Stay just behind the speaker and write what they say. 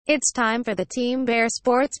It's time for the Team Bear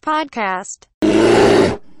Sports Podcast.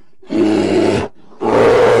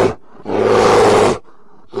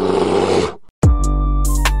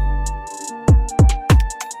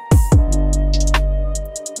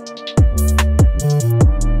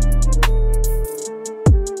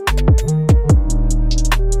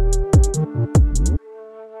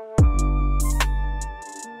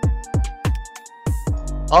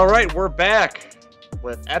 All right, we're back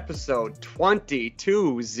with episode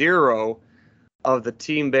 22-0 of the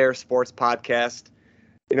Team Bear Sports Podcast.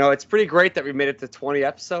 You know, it's pretty great that we made it to 20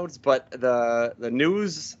 episodes, but the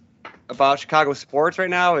news about Chicago sports right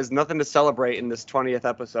now is nothing to celebrate in this 20th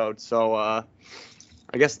episode. So I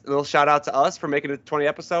guess a little shout out to us for making it to 20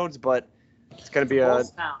 episodes, but it's going to be Bulls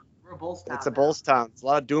town. We're a Bulls town. It's a Bulls town. It's a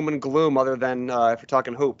lot of doom and gloom other than if you're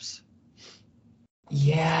talking hoops.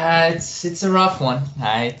 Yeah, it's a rough one.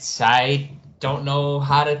 I don't know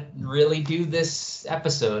how to really do this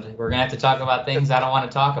episode. We're gonna have to talk about things I don't want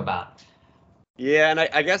to talk about. Yeah, and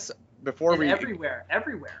I guess before we everywhere.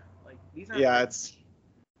 Like these aren't. Yeah,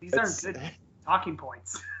 these aren't good talking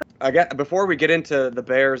points. I guess before we get into the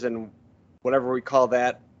Bears and whatever we call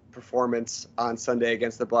that performance on Sunday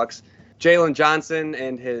against the Bucks, Jalen Johnson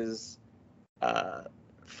and his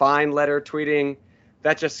fine letter tweeting,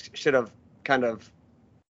 that just should have kind of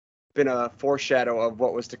been a foreshadow of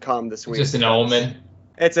what was to come this week. Just an omen.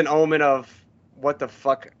 It's an omen of what the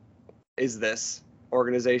fuck is this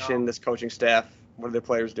organization, this coaching staff, what are the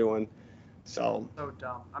players doing? So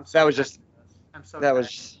dumb. That was just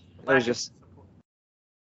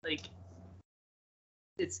like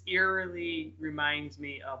it's eerily reminds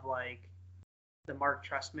me of like the Mark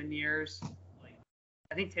Trestman years. Like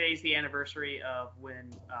I think today's the anniversary of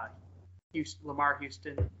when Lamar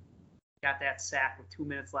Houston got that sack with 2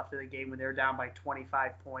 minutes left of the game when they were down by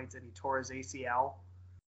 25 points and he tore his ACL.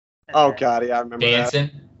 And God, yeah, I remember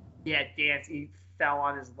Dancing? that. Yeah, he fell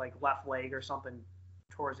on his like left leg or something,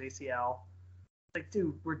 tore his ACL. Like,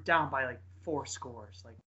 dude, we're down by like 4 scores.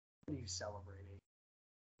 Like, what are you celebrating?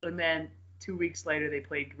 And then 2 weeks later, they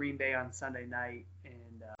played Green Bay on Sunday night,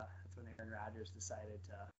 and that's when Aaron Rodgers decided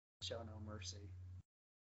to show no mercy.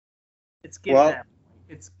 It's getting that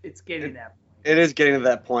point. It's getting that point. It is getting to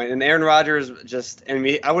that point. And Aaron Rodgers just, I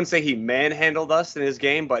wouldn't say he manhandled us in his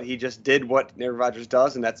game, but he just did what Aaron Rodgers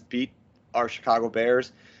does, and that's beat our Chicago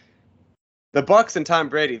Bears. The Bucks and Tom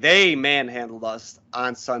Brady, they manhandled us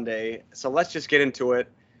on Sunday. So let's just get into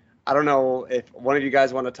it. I don't know if one of you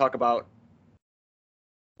guys want to talk about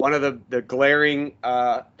one of the glaring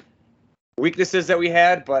weaknesses that we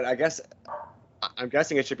had, but I'm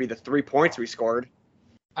guessing it should be the 3 points we scored.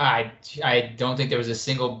 I don't think there was a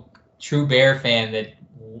single true Bear fan that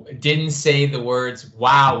didn't say the words,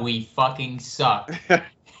 "Wow, we fucking suck,"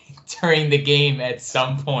 during the game at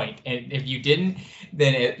some point. And if you didn't,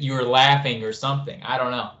 then you were laughing or something. I don't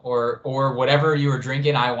know. Or whatever you were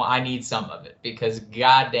drinking, I need some of it because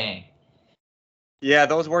god dang. Yeah,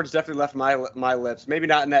 those words definitely left my lips. Maybe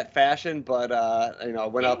not in that fashion, but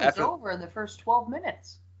went up after. It was over in the first 12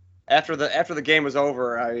 minutes. After the game was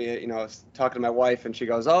over, I was talking to my wife and she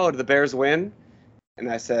goes, "Oh, did the Bears win?" And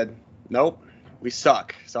I said, "Nope, we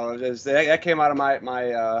suck." So that came out of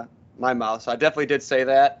my mouth. So I definitely did say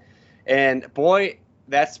that. And boy,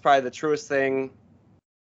 that's probably the truest thing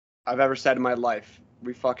I've ever said in my life.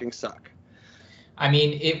 We fucking suck. I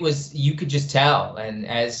mean, it was, you could just tell. And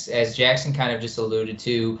as Jackson kind of just alluded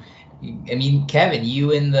to, I mean, Kevin,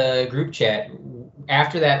 you in the group chat,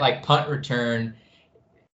 after that like punt return,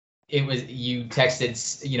 you texted,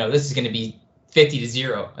 this is going to be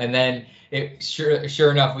 50-0. And then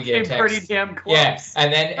sure enough, we get a text. Pretty damn close. Yeah,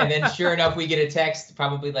 and then sure enough, we get a text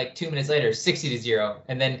probably like 2 minutes later, 60-0,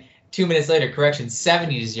 and then 2 minutes later, correction,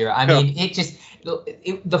 70-0. I mean,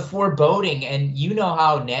 the foreboding, and you know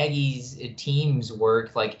how Nagy's teams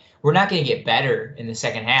work. Like, we're not going to get better in the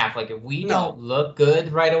second half. Like, if we don't look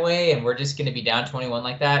good right away, and we're just going to be down 21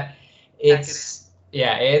 like that, it's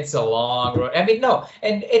a long road. I mean, no,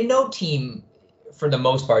 and no team, for the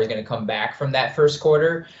most part, is going to come back from that first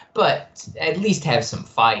quarter, but at least have some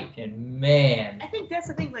fight. And man, I think that's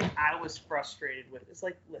the thing. Like I was frustrated with. It's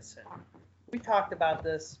like, listen, we talked about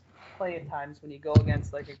this plenty of times when you go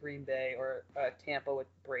against like a Green Bay or a Tampa with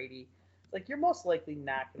Brady. Like you're most likely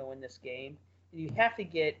not going to win this game, and you have to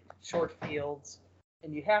get short fields,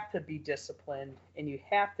 and you have to be disciplined, and you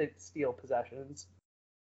have to steal possessions.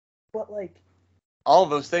 But like all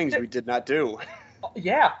of those things we did not do.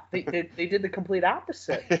 Yeah, they did the complete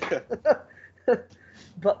opposite.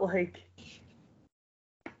 But, like,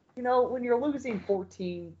 when you're losing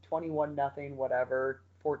 14, 21 nothing, whatever,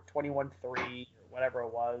 21-3, whatever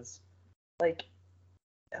it was, like,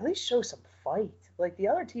 at least show some fight. Like, the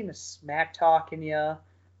other team is smack talking you.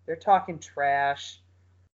 They're talking trash.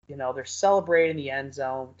 You know, they're celebrating the end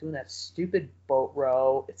zone, doing that stupid boat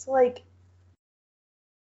row. It's like,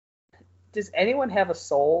 does anyone have a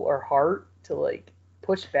soul or heart to, like,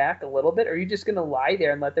 push back a little bit? Or are you just going to lie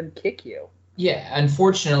there and let them kick you? Yeah,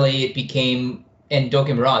 unfortunately, it became, and don't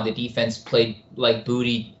get me wrong, the defense played like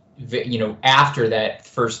booty, after that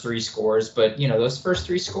first 3 scores. But, those first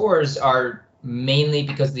 3 scores are mainly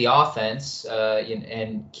because of the offense,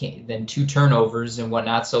 and then 2 turnovers and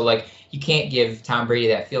whatnot. So, like, you can't give Tom Brady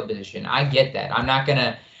that field position. I get that. I'm not going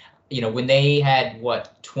to, when they had,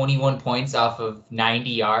 21 points off of 90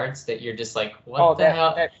 yards, that you're just like, what the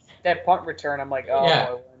hell? That punt return, I'm like, oh, yeah.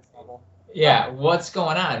 boy, we're in trouble. Yeah, what's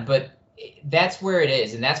going on? But that's where it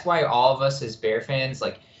is, and that's why all of us as Bear fans,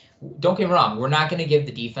 like, don't get me wrong, we're not going to give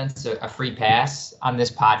the defense a free pass on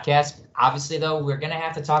this podcast. Obviously, though, we're going to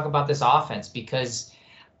have to talk about this offense because,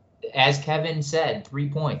 as Kevin said, 3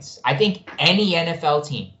 points. I think any NFL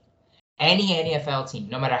team,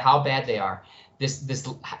 no matter how bad they are, this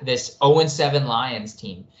 0-7 Lions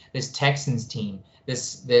team, this Texans team,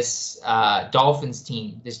 this Dolphins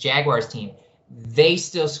team, this Jaguars team, they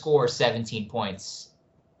still score 17 points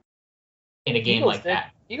in a game like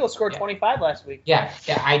that. Eagles scored 25 last week. Yeah.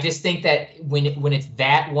 I just think that when it's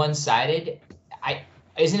that one-sided,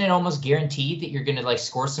 isn't it almost guaranteed that you're going to, like,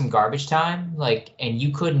 score some garbage time, like, and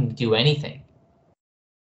you couldn't do anything.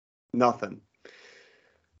 Nothing.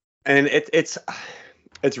 And it's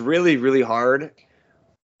really, really hard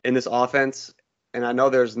in this offense, and I know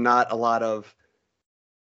there's not a lot of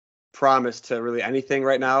promise to really anything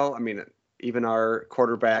right now. I mean, even our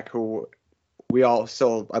quarterback, who we all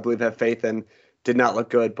still, I believe, have faith in, did not look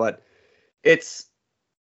good. But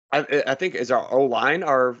I think is our O-line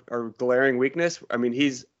our glaring weakness. I mean,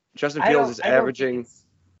 Justin Fields is averaging.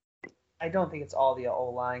 I don't think it's all the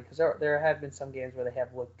O-line, because there have been some games where they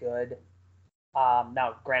have looked good.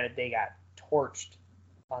 Now, granted, they got torched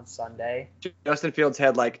on Sunday. Justin Fields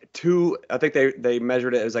had like I think they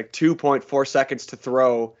measured it as like 2.4 seconds to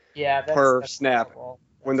throw per snap,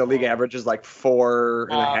 when the league average is like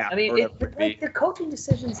 4.5. I mean, the coaching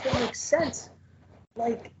decisions don't make sense,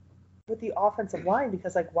 like, with the offensive line,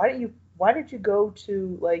 because, like, why did you go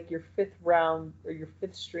to, like, your 5th round or your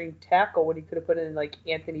 5th string tackle when you could have put in, like,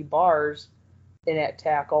 Anthony Barrs in at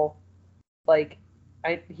tackle? Like,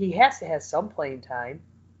 he has to have some playing time,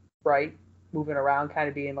 right? Moving around, kind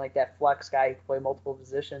of being like that flex guy who can play multiple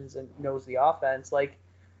positions and knows the offense. Like,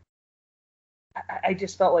 I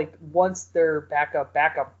just felt like once their backup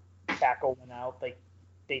tackle went out, like,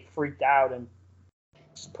 they freaked out and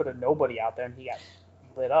just put a nobody out there, and he got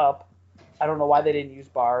lit up. I don't know why they didn't use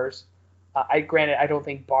Barrs. Granted, I don't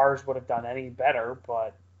think Barrs would have done any better,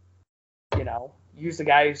 but, use the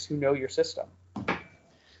guys who know your system.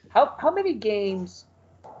 How many games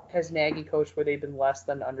has Nagy coached where they've been less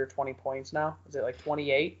than under 20 points now? Is it like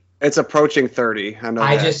 28? It's approaching 30. I know.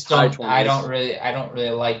 I don't really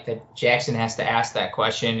like that Jackson has to ask that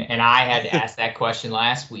question, and I had to ask that question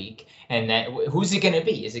last week. And that, who's it going to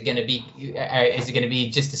be? Is it going to be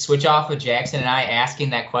just to switch off with Jackson and I asking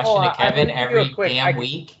that question to Kevin every damn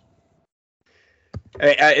week?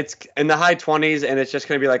 It's in the high 20s, and it's just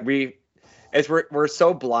going to be like we're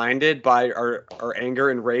so blinded by our anger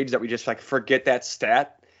and rage that we just, like, forget that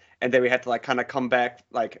stat, and then we have to, like, kind of come back,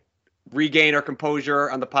 like, regain our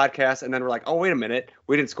composure on the podcast, and then we're like, oh, wait a minute,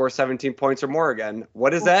 we didn't score 17 points or more again.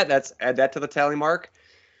 What is that? Add that to the tally mark.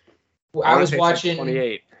 I was watching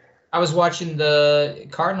 28. I was watching the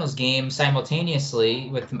Cardinals game simultaneously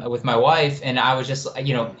with my wife, and I was just,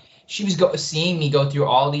 she was seeing me go through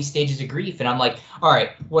all these stages of grief, and I'm like, all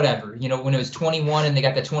right, whatever. When it was 21 and they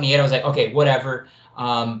got the 28, I was like, okay, whatever.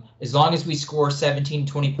 As long as we score 17,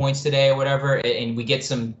 20 points today or whatever, and we get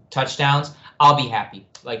some touchdowns, I'll be happy.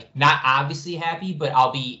 Like, not obviously happy, but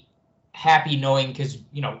I'll be happy knowing, because,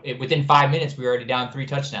 within 5 minutes, we were already down 3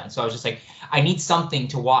 touchdowns. So I was just like, I need something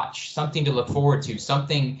to watch, something to look forward to,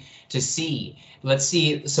 something to see. Let's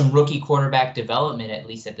see some rookie quarterback development, at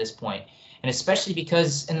least at this point. And especially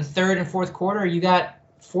because in the 3rd and 4th quarter, you got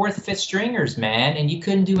 4th, 5th stringers, man, and you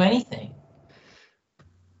couldn't do anything.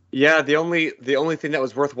 Yeah, the only thing that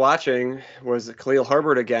was worth watching was Khalil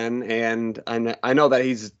Herbert again, and I know that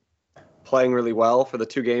he's playing really well for the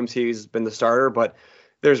 2 games he's been the starter, but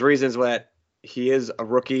there's reasons that he is a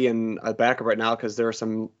rookie and a backup right now, because there are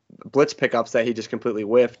some blitz pickups that he just completely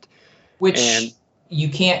whiffed. Which you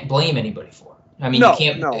can't blame anybody for. I mean, you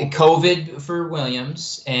can't COVID for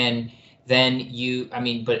Williams, and then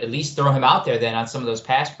but at least throw him out there then on some of those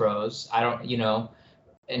pass pros. I don't,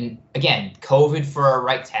 and again, COVID for our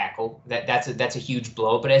right tackle, that's a huge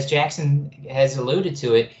blow. But as Jackson has alluded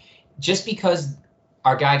to it, just because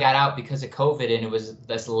our guy got out because of COVID and it was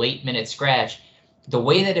this late minute scratch, the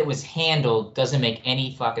way that it was handled doesn't make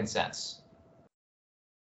any fucking sense.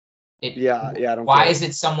 I don't. Why is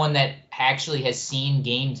it someone that actually has seen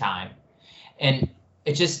game time? And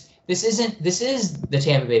it just this is the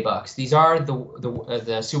Tampa Bay Bucks. These are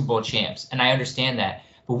the Super Bowl champs, and I understand that.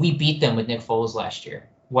 But we beat them with Nick Foles last year,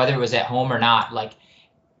 whether it was at home or not. Like,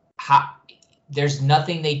 there's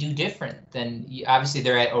nothing they do different than obviously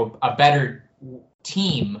they're at a better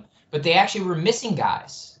team, but they actually were missing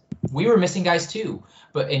guys. We were missing guys too.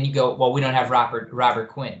 And you go, well, we don't have Robert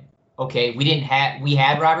Quinn. Okay, we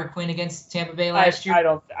had Robert Quinn against Tampa Bay last year. I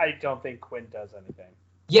don't think Quinn does anything.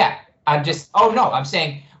 Yeah, I'm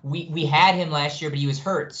saying we had him last year, but he was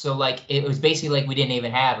hurt. So like it was basically like we didn't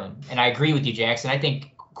even have him. And I agree with you, Jackson. I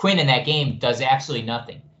think Quinn in that game does absolutely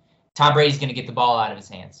nothing. Tom Brady's going to get the ball out of his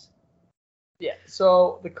hands. Yeah.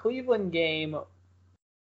 So the Cleveland game.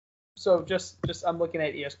 So just I'm looking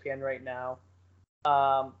at ESPN right now.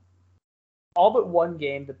 All but one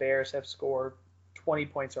game, the Bears have scored 20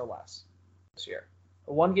 points or less this year.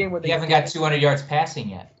 One game where they haven't got 200 yards passing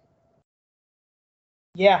yet.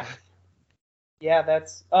 Yeah. Yeah,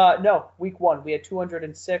 that's no, week 1 we had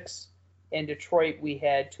 206. In Detroit we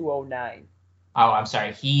had 209. Oh, I'm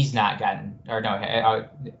sorry. He's not gotten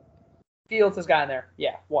Fields has gotten there.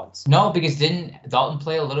 Yeah, once. No, because didn't Dalton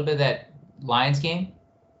play a little bit of that Lions game?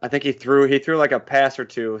 I think he threw like a pass or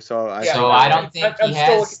two. So I don't think he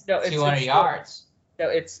has 200 yards. No,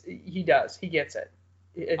 he does. He gets it.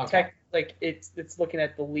 Okay. It's looking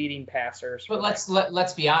at the leading passers. But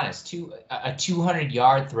let's be honest. A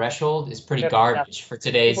 200-yard threshold is pretty garbage for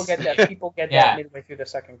today's. People get that midway through the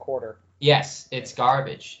second quarter. Yes, it's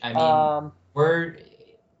garbage. I mean,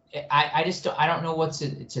 I don't know what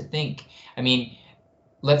to think. I mean,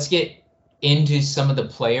 let's get into some of the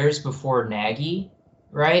players before Nagy,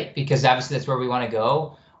 right? Because obviously that's where we want to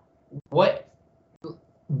go.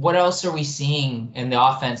 What else are we seeing in the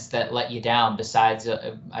offense that let you down besides,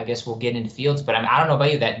 I guess we'll get into Fields, but I don't know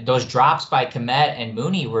about you, that those drops by Kmet and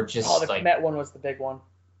Mooney were just the Kmet one was the big one.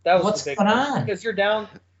 That was what's the big going one. on? Because you're down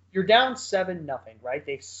 7-0, right?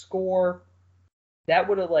 They score. That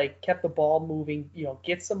would have kept the ball moving,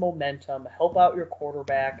 get some momentum, help out your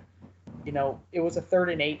quarterback. It was a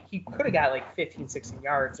 3rd and 8. He could have got 15, 16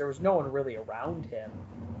 yards. There was no one really around him.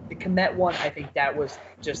 The Kmet one, I think that was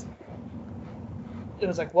just, it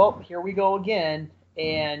was well, here we go again,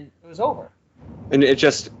 and it was over. And it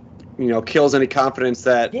just, kills any confidence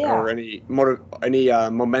that or any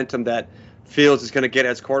momentum that Fields is going to get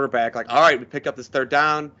as quarterback. All right, we picked up this 3rd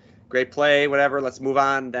down, great play, whatever, let's move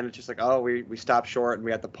on. Then it's just we stopped short and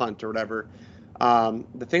we had the punt or whatever.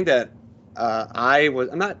 The thing that I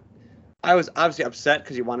was obviously upset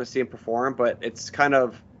because you want to see him perform, but it's kind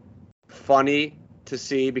of funny to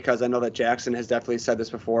see, because I know that Jackson has definitely said this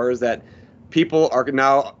before, is that people are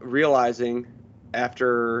now realizing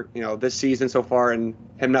after this season so far and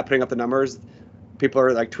him not putting up the numbers, people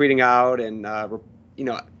are tweeting out, and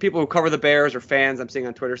people who cover the Bears or fans I'm seeing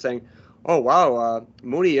on Twitter saying, "Oh wow,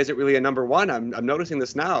 Mooney isn't really a number 1. I'm noticing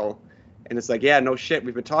this now," and it's yeah, no shit,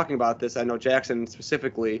 we've been talking about this. I know Jackson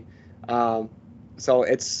specifically, so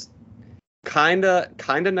it's kind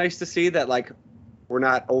of nice to see that we're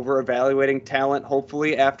not over evaluating talent.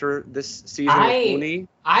 Hopefully after this season with Mooney.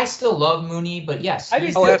 I still love Mooney, but yes.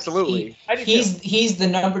 Absolutely. He's the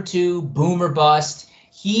number 2 boomer bust.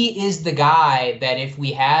 He is the guy that if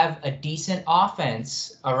we have a decent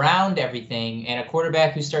offense around everything and a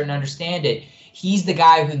quarterback who's starting to understand it, he's the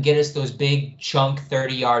guy who can get us those big chunk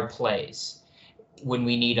 30-yard plays when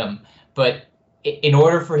we need them. But in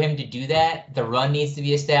order for him to do that, the run needs to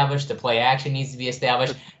be established, the play action needs to be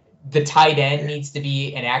established, the tight end needs to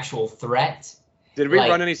be an actual threat. Did we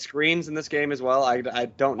run any screens in this game as well? I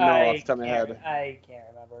don't know off the top of my head. I can't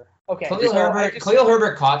remember. Okay. Khalil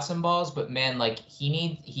Herbert caught some balls, but man,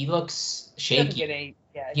 he looks shaky.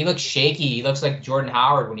 He looks shaky. He looks like Jordan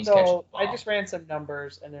Howard when he's catching the ball. I just ran some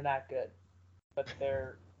numbers, and they're not good. But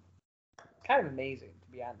they're kind of amazing,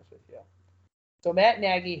 to be honest with you. So Matt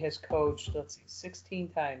Nagy has coached, 16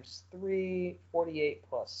 times 3, 48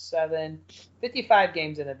 plus 7, 55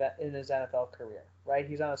 games in his NFL career, right?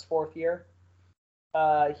 He's on his 4th year.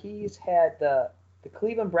 He's had the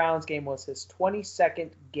Cleveland Browns game was his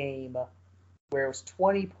 22nd game where it was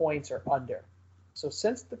 20 points or under. So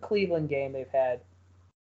since the Cleveland game, they've had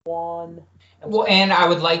one. Well, and I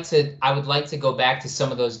would like to go back to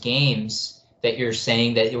some of those games that you're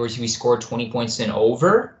saying that we scored 20 points and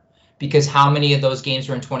over, because how many of those games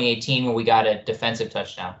were in 2018 when we got a defensive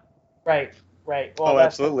touchdown? Right. right? Well,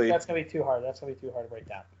 absolutely. That's gonna be too hard. That's gonna be too hard to break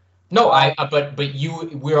down. No, but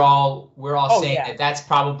we're all saying yeah. that that's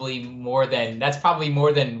probably more than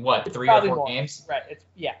what, 3 or 4 games? Right. It's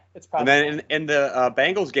And probably. then in the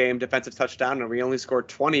Bengals game, defensive touchdown, and we only scored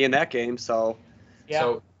 20 in that game. So Yeah.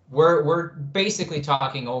 So we're basically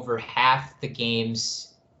talking over half the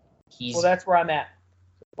games. Well, that's where I'm at.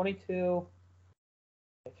 22.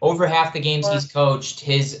 Over half the games he's coached,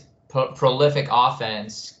 his prolific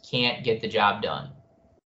offense can't get the job done.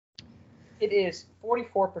 It is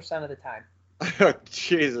 44% of the time.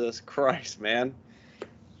 Jesus Christ, man.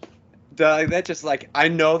 That just I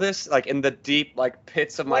know this in the deep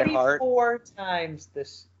pits of my heart. 24 times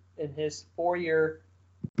this in his 4-year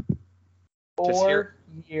career,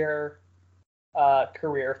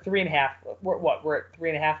 3.5. We're at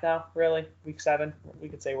 3.5 now, really? Week 7. We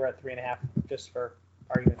could say we're at 3.5 just for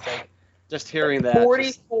argument's sake. Just hearing that.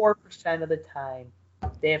 44% of the time,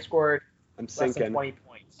 they have scored less than 20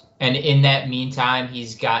 points. And in that meantime,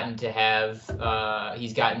 he's gotten to have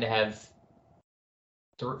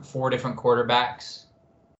 4 different quarterbacks,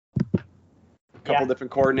 a couple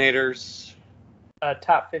different coordinators,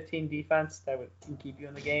 top 15 defense that can keep you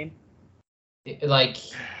in the game.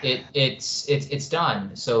 It's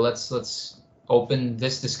done. So let's open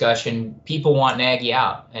this discussion. People want Nagy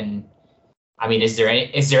out, and I mean, is there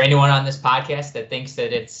anyone on this podcast that thinks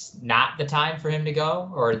that it's not the time for him to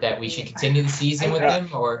go, or that we should continue the season with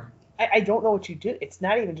him? Or I don't know what you do. It's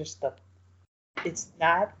not even just the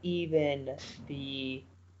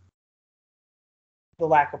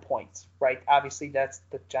lack of points, right? Obviously, that's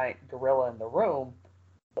the giant gorilla in the room,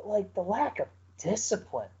 but the lack of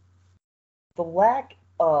discipline, the lack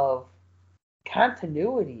of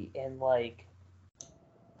continuity, and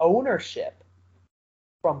ownership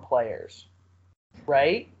from players.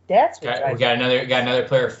 Right, that's what we got another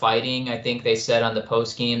player fighting. I think they said on the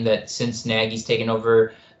post game that since Nagy's taken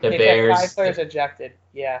over the Bears, 5 players ejected.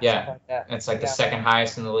 Yeah. Like that. It's the second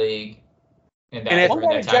highest in the league. And one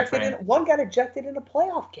got ejected in a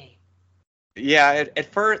playoff game. Yeah,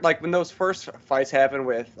 at first, when those first fights happened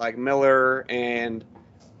with Miller and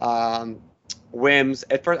Wims,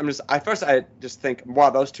 at first I just think, wow,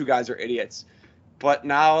 those 2 guys are idiots. But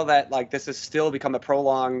now that this has still become a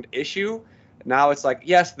prolonged issue. Now it's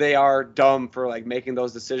yes, they are dumb for making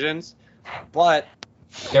those decisions, but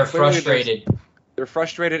they're frustrated. They're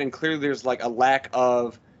frustrated, and clearly there's a lack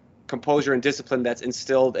of composure and discipline that's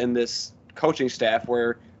instilled in this coaching staff,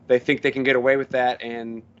 where they think they can get away with that.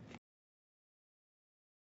 And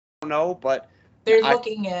I don't know, but they're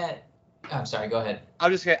looking at. I'm sorry. Go ahead.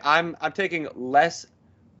 I'm taking less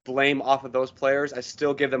blame off of those players. I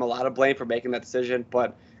still give them a lot of blame for making that decision,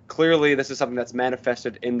 but. Clearly, this is something that's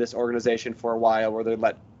manifested in this organization for a while, where they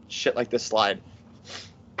let shit like this slide.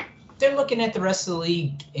 They're looking at the rest of the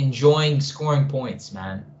league enjoying scoring points,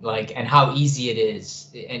 man. And how easy it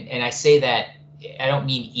is. And I say that, I don't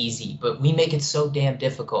mean easy, but we make it so damn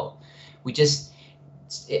difficult.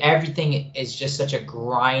 Everything is just such a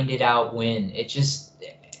grinded out win. It just,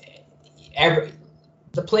 the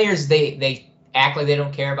players, they act like they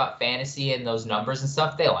don't care about fantasy and those numbers and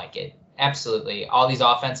stuff. They like it. Absolutely. All these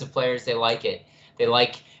offensive players, they like it. They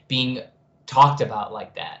like being talked about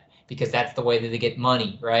like that because that's the way that they get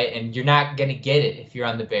money, right? And you're not going to get it if you're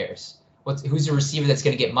on the Bears. Who's the receiver that's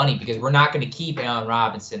going to get money? Because we're not going to keep Allen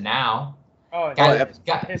Robinson now.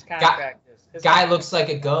 His contract is. Guy looks like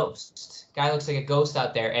a ghost. Guy looks like a ghost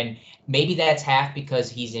out there. And maybe that's half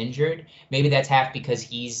because he's injured. Maybe that's half because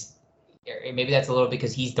maybe that's a little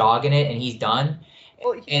because he's dogging it and he's done.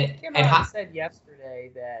 Well, he came out and said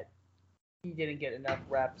yesterday that he didn't get enough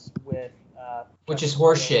reps with which is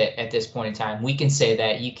horseshit at this point in time. We can say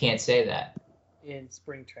that. You can't say that. In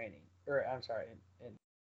spring training. Or I'm sorry.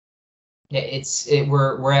 Yeah,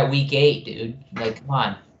 we're at week 8, dude. Come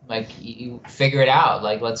on. You figure it out.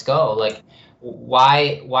 Let's go.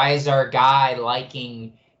 Why is our guy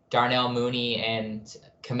liking Darnell Mooney and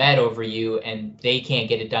Kmet over you and they can't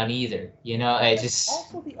get it done either?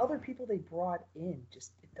 Also the other people they brought in it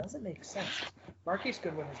doesn't make sense. Marquise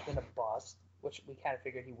Goodwin has been a bust, which we kind of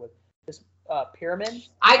figured he would. This Pyramid.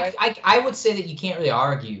 I would say that you can't really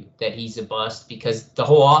argue that he's a bust because the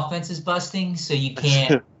whole offense is busting, so you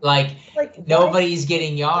can't nobody's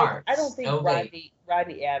getting yards. I don't think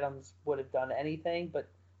Rodney Adams would have done anything, but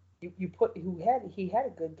he had a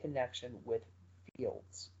good connection with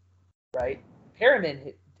Fields, right?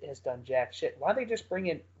 Pyramid has done jack shit. Why don't they just bring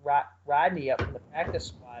in Rodney up from the practice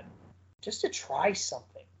squad just to try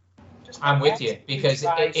something? I'm with you because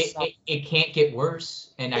it can't get worse,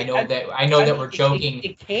 and I know that we're joking.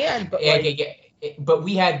 It can, but but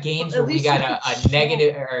we had games where we got a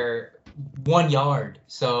negative or 1 yard,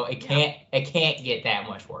 so it can't get that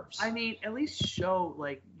much worse. I mean, at least show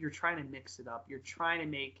like you're trying to mix it up. You're trying to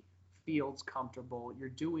make Fields comfortable. You're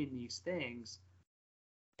doing these things,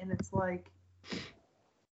 and it's like,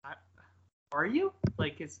 are you?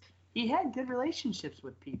 Like, he had good relationships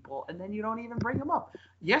with people, and then you don't even bring him up.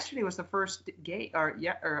 Yesterday was the first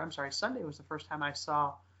Sunday was the first time I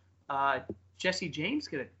saw Jesse James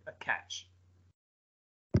get a catch.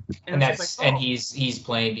 And he's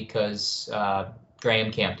playing because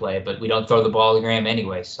Graham can't play, but we don't throw the ball to Graham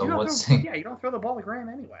anyway. So you don't throw the ball to Graham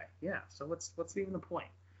anyway. Yeah. So what's even the point?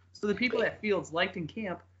 So the people that Fields liked in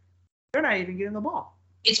camp, they're not even getting the ball.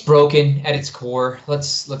 It's broken at its core.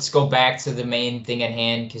 Let's go back to the main thing at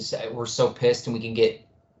hand because we're so pissed and we can get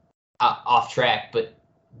off track. But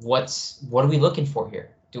what are we looking for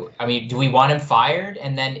here? Do we want him fired?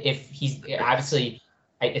 And then if he's obviously,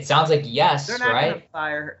 it sounds like yes, they're not right?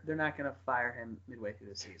 They're not going to fire him midway through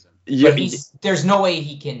the season. Yeah, there's no way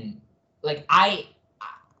he can. Like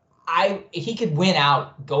he could win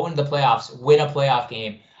out, go into the playoffs, win a playoff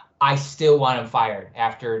game. I still want him fired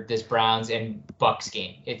after this Browns and Bucks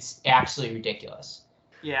game. It's absolutely ridiculous.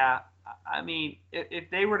 Yeah, I mean,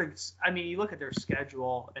 if they were to, you look at their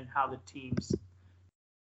schedule and how the teams,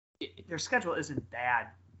 their schedule isn't bad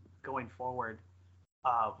going forward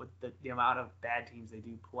with the amount of bad teams they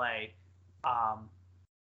do play.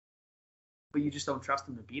 But you just don't trust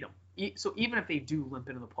them to beat them. So even if they do limp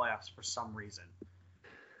into the playoffs for some reason,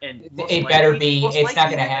 and it better be, it's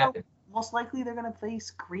not going to happen. Most likely they're going to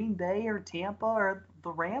face Green Bay or Tampa or the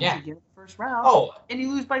Rams again in the first round. Oh, and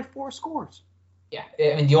you lose by 4 scores. Yeah,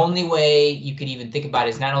 I mean, the only way you could even think about it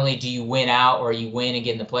is not only do you win out or you win and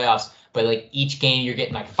get in the playoffs, but like each game you're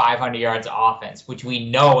getting like 500 yards of offense, which we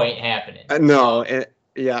know ain't happening. I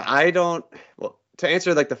don't. Well, to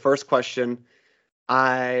answer like the first question,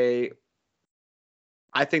 I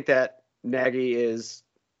think that Nagy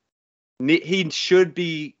he should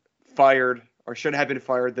be fired. Or should have been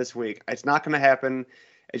fired this week. It's not going to happen.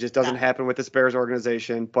 It just doesn't happen with this Bears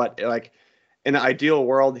organization. But like in the ideal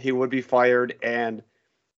world, he would be fired, and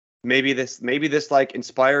maybe this like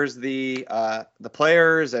inspires the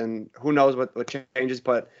players, and who knows what changes.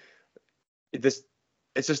 But it's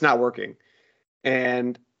just not working.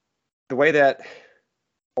 And the way that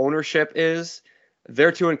ownership is,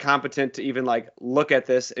 they're too incompetent to even like look at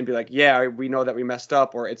this and be like, yeah, we know that we messed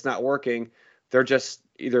up or it's not working. They're just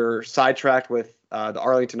either sidetracked with the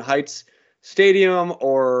Arlington Heights Stadium,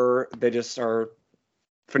 or they just are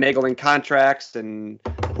finagling contracts and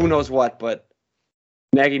who knows what. But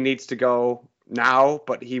Nagy needs to go now,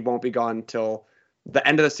 but he won't be gone until the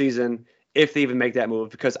end of the season if they even make that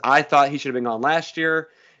move. Because I thought he should have been gone last year,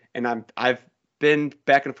 and I've been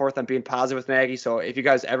back and forth on being positive with Nagy. So if you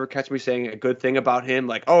guys ever catch me saying a good thing about him,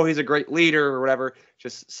 like, oh, he's a great leader or whatever,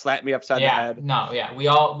 just slap me upside the head.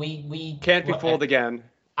 We can't be fooled again.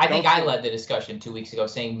 I think I led the discussion 2 weeks ago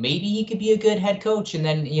saying maybe he could be a good head coach, and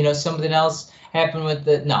then something else happened with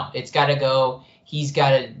it's got to go.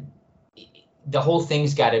 The whole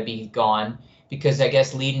thing's got to be gone, because I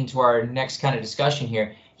guess leading to our next kind of discussion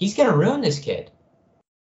here, he's going to ruin this kid.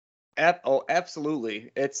 Oh, absolutely.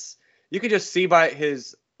 You could just see by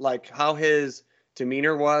his, like, how his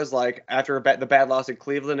demeanor was, like, after the bad loss in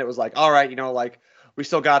Cleveland. It was like, all right, like, we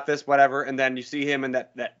still got this, whatever. And then you see him in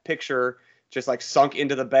that picture just, like, sunk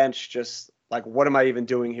into the bench, just, like, what am I even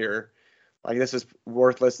doing here? Like, this is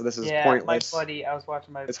worthless. This is pointless. My buddy,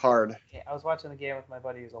 it's hard. I was watching the game with my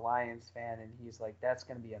buddy who's a Lions fan, and he's like, that's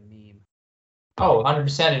going to be a meme. Oh,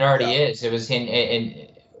 100% it already is. It was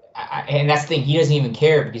and that's the thing. He doesn't even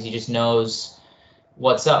care because he just knows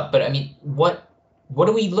what's up. But I mean, what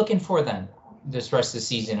are we looking for then this rest of the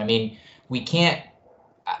season? I mean, we can't.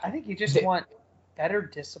 I think you just want better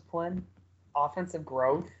discipline, offensive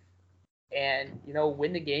growth, and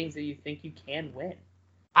win the games that you think you can win.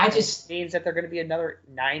 It means that they're going to be another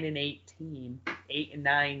 9-8 team,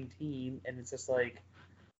 8-9 team, and it's just like,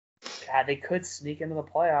 God, they could sneak into the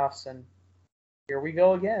playoffs, and here we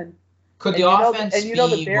go again. Could the offense be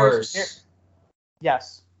the Bears, worse?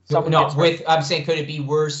 Yes. I'm saying, could it be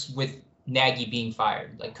worse with Nagy being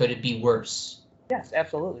fired? Like, could it be worse? Yes,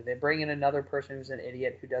 absolutely. They bring in another person who's an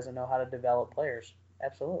idiot who doesn't know how to develop players.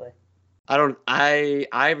 Absolutely.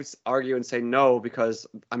 I would argue and say no, because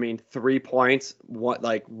 3 points,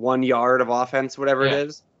 1 yard of offense, whatever it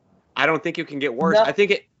is. I don't think it can get worse. No. I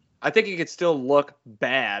think it could still look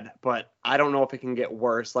bad, but I don't know if it can get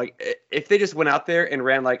worse. Like, if they just went out there and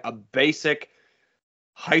ran like a basic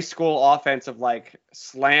high school offense of like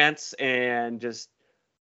slants and just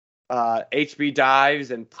HB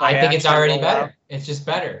dives and play. I think it's already better. It's just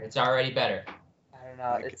better. It's already better. I don't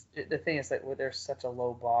know. Like, The thing is that there's such a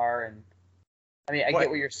low bar, and I mean, I What? get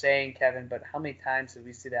what you're saying, Kevin, but how many times did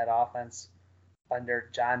we see that offense under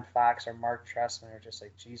John Fox or Mark Trestman are just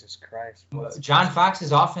like, Jesus Christ? John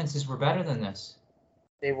Fox's offenses were better than this.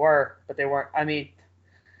 They were, but they weren't. I mean,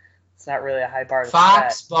 it's not really a high bar to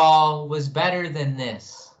Fox set. ball was better than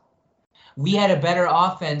this. We had a better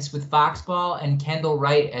offense with Fox ball and Kendall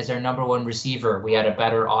Wright as our number one receiver. We had a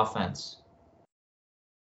better offense.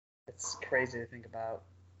 It's crazy to think about.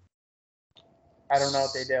 I don't know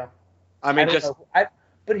what they do. I mean, don't know.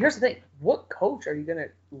 But here's the thing: what coach are you going to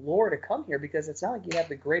lure to come here? Because it's not like you have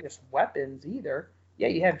the greatest weapons either. Yeah,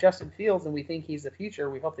 you have Justin Fields, and we think he's the future.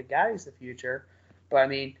 We hope the guy's the future. But I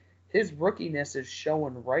mean, his rookiness is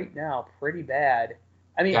showing right now pretty bad.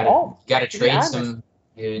 I mean, Got to to be trade honest, some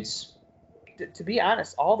dudes. To be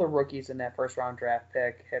honest, all the rookies in that first round draft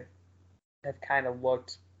pick have kind of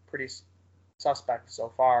looked pretty suspect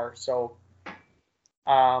so far. So,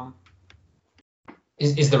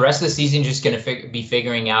 Is the rest of the season just going to be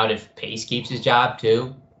figuring out if Pace keeps his job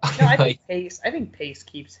too? no, I think Pace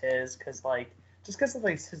keeps his because just because of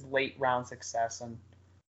his late round success and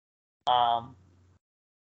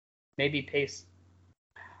maybe Pace.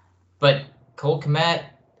 But Cole Kmet,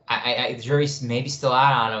 the jury's maybe still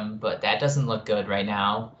out on him, but that doesn't look good right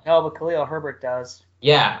now. No, but Khalil Herbert does.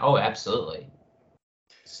 Yeah. Oh, absolutely.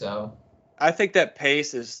 So I think that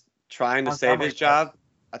Pace is trying to save his job.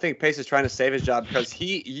 I think Pace is trying to save his job because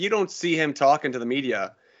you don't see him talking to the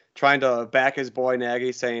media, trying to back his boy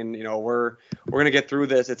Nagy, saying, we're going to get through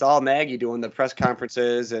this. It's all Nagy doing the press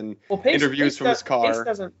conferences and interviews from his car.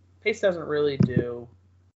 Pace doesn't really do.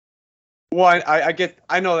 Well,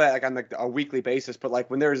 I know that on a weekly basis, but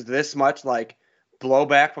when there's this much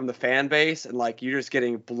blowback from the fan base and you're just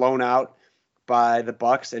getting blown out by the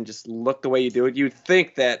Bucs and just look the way you do it, you'd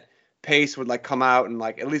think that Pace would come out and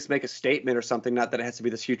at least make a statement or something. Not that it has to be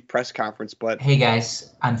this huge press conference, but hey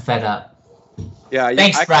guys, I'm fed up. Yeah.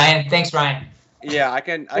 Thanks, Brian. Thanks, Ryan. Yeah, I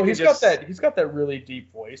can. He's got that really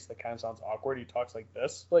deep voice that kind of sounds awkward. He talks like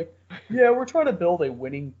this, yeah, we're trying to build a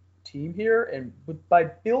winning team here, and by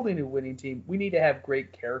building a winning team, we need to have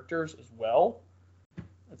great characters as well.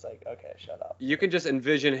 It's okay, shut up. You can just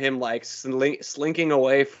envision him slinking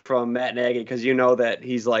away from Matt Nagy because that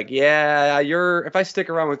he's yeah, if I stick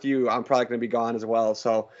around with you, I'm probably going to be gone as well.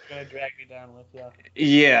 So Gonna drag me down with you.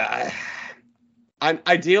 Yeah.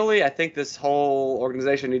 Ideally, I think this whole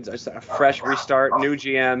organization needs a fresh restart, new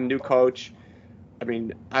GM, new coach. I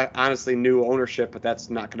mean, honestly, new ownership, but that's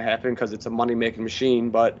not going to happen because it's a money-making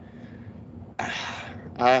machine. But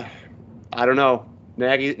I don't know.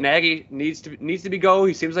 Nagy needs to be go.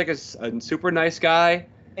 He seems like a super nice guy.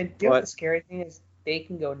 And the scary thing is they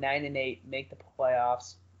can go 9-8, make the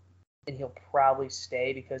playoffs, and he'll probably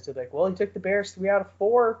stay because they're well, he took the Bears 3 out of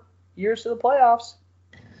 4 years to the playoffs.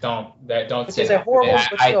 Don't Which say is that. a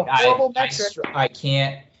horrible metric. I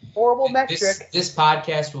can't. Horrible metric. This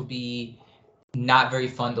podcast will be not very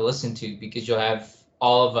fun to listen to because you'll have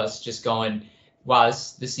all of us just going, wow,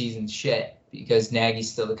 this season's shit because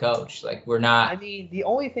Nagy's still the coach. We're not. I mean, the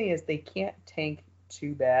only thing is they can't tank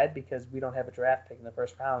too bad because we don't have a draft pick in the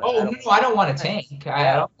first round. Oh, no, I don't want to tank.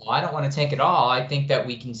 I don't want to tank at all. I think that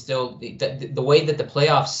we can still the way that the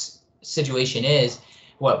playoffs situation is,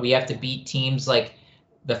 we have to beat teams like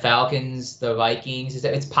the Falcons, the Vikings.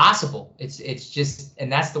 It's possible. It's just,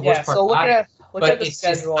 and that's the worst part. So look at the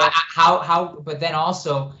schedule. But then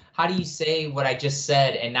also, how do you say what I just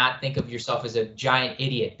said and not think of yourself as a giant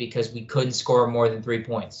idiot because we couldn't score more than 3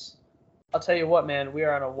 points? I'll tell you what, man. We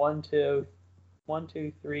are on a 1, 2,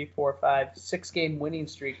 3, 4, 5, 6-game winning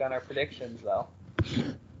streak on our predictions, though.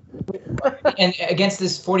 And against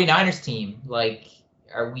this 49ers team,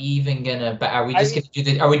 are we even gonna? Are we just gonna do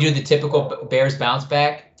the? Are we doing the typical Bears bounce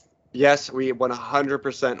back? Yes, we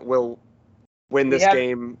 100% will win this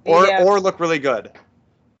game or look really good.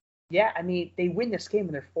 Yeah, I mean they win this game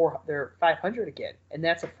and they're 500 again, and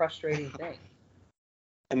that's a frustrating thing.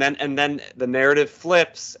 And then the narrative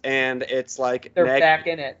flips and it's they're back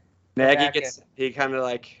in it. Nagy he kind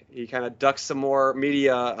of ducks some more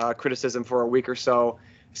media criticism for a week or so,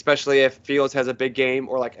 especially if Fields has a big game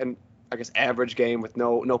or an average game with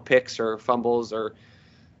no picks or fumbles or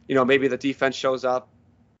maybe the defense shows up.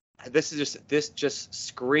 This just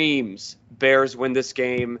screams Bears win this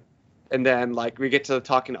game, and then we get to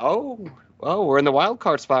talking. Oh, we're in the wild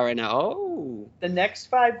card spot right now. Oh, the next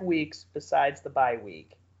 5 weeks besides the bye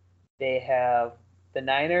week, they have the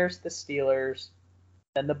Niners, the Steelers,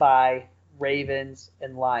 then the bye, Ravens,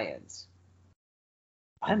 and Lions.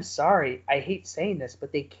 I'm sorry, I hate saying this,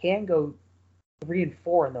 but they can go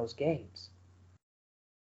 3-4 in those games.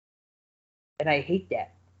 And I hate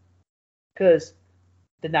that. Because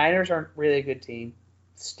the Niners aren't really a good team.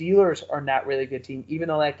 Steelers are not really a good team, even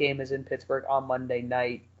though that game is in Pittsburgh on Monday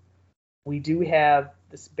night. We do have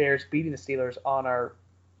the Bears beating the Steelers on our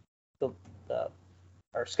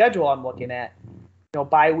schedule. I'm looking at,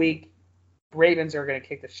 bye week. Ravens are going to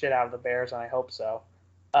kick the shit out of the Bears, and I hope so.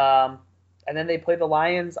 And then they play the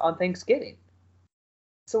Lions on Thanksgiving.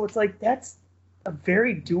 So it's like that's a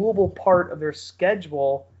very doable part of their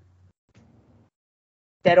schedule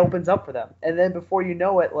that opens up for them. And then before you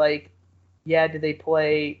know it, did they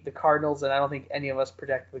play the Cardinals? And I don't think any of us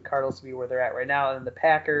projected the Cardinals to be where they're at right now. And then the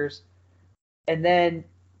Packers. And then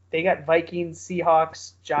they got Vikings,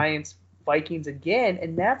 Seahawks, Giants, Vikings again.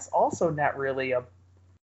 And that's also not really a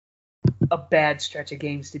bad stretch of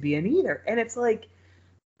games to be in either. And it's like,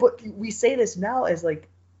 but we say this now as a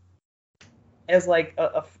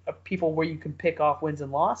people where you can pick off wins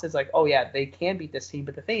and losses. Like, oh yeah, they can beat this team.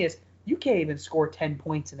 But the thing is, you can't even score 10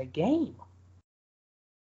 points in a game.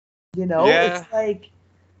 Yeah. It's like.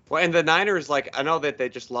 Well, and the Niners, I know that they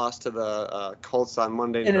just lost to the Colts on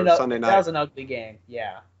Sunday night. That was an ugly game,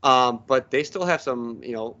 yeah. But they still have some,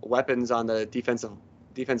 weapons on the defensive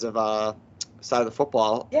side of the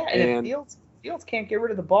football. Yeah, and if Fields can't get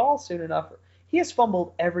rid of the ball soon enough. He has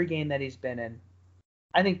fumbled every game that he's been in.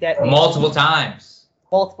 I think that multiple times.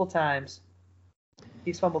 Multiple times.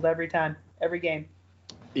 He's fumbled every game.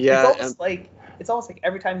 Yeah, it's almost like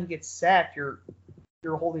every time he gets sacked, you're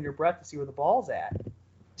holding your breath to see where the ball's at.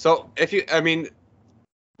 So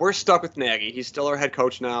we're stuck with Nagy. He's still our head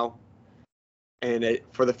coach now, and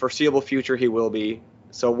for the foreseeable future, he will be.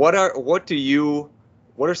 So what are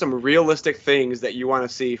some realistic things that you want to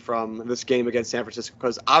see from this game against San Francisco?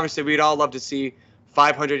 Because obviously we'd all love to see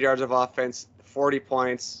 500 yards of offense, 40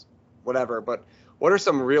 points, whatever. But what are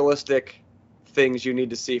some realistic things you need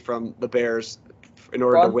to see from the Bears in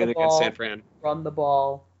order to win against San Fran? Run the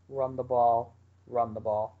ball, run the ball, run the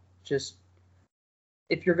ball. Just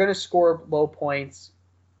if you're going to score low points,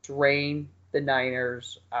 drain the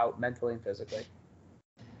Niners out mentally and physically.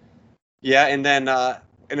 Yeah, and then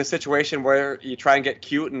in a situation where you try and get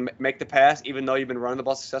cute and make the pass, even though you've been running the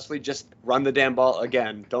ball successfully, just run the damn ball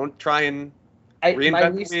again. Don't try and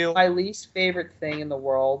reinvent the wheel. My least favorite thing in the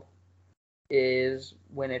world is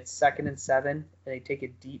when it's 2nd and 7 and they take a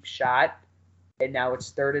deep shot, and now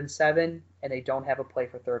it's 3rd and 7 and they don't have a play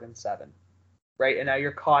for 3rd and 7. Right? And now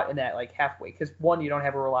you're caught in that halfway. Because one, you don't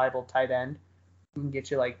have a reliable tight end who can get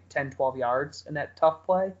you 10, 12 yards in that tough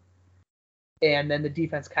play. And then the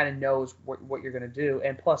defense kind of knows what you're going to do.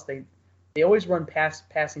 And plus, they always run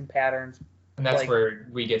passing patterns. And that's where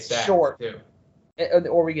we get sacked, short, too.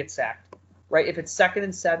 Or we get sacked. Right? If it's 2nd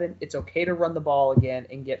and 7, it's okay to run the ball again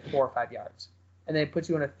and get 4 or 5 yards. And then it puts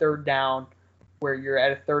you in a 3rd down where you're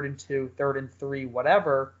at a 3rd and 2, 3rd and 3,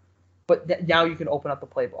 whatever. But now you can open up the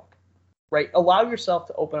playbook. Right? Allow yourself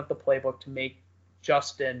to open up the playbook to make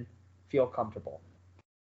Justin feel comfortable.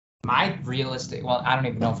 My realistic, well, I don't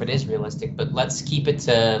even know if it is realistic, but let's keep it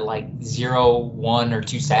to 0, 1, or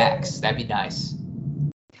 2 sacks. That'd be nice.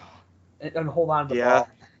 And hold on to the ball.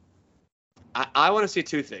 I want to see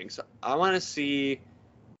 2 things. I want to see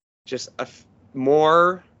just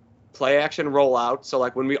more play action rollout. So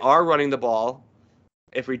when we are running the ball,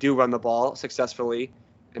 if we do run the ball successfully,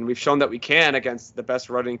 and we've shown that we can against the best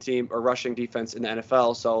running team or rushing defense in the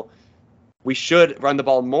NFL. So we should run the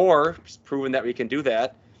ball more, proving that we can do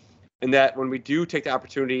that. And that when we do take the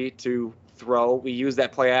opportunity to throw, we use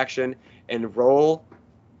that play action and roll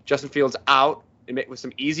Justin Fields out and make with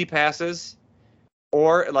some easy passes.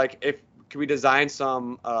 Or can we design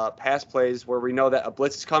some pass plays where we know that a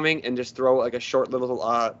blitz is coming and just throw a short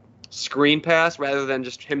little screen pass rather than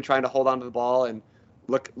just him trying to hold on to the ball and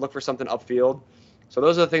look for something upfield. So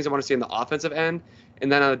those are the things I want to see in the offensive end. And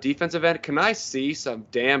then on the defensive end, can I see some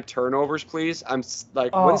damn turnovers, please? When's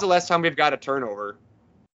the last time we've got a turnover?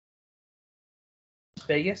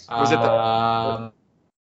 Vegas? Was it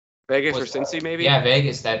Vegas or Cincy maybe? Yeah,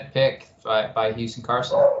 Vegas, that pick by Houston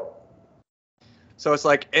Carson. So it's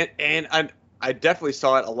and I definitely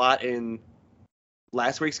saw it a lot in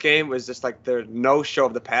last week's game. Was just the no show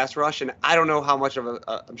of the pass rush, and I don't know how much of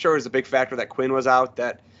I'm sure it was a big factor that Quinn was out,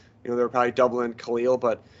 that they were probably doubling Khalil,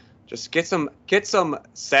 but just get some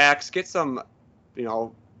sacks, get some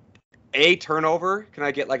a turnover. Can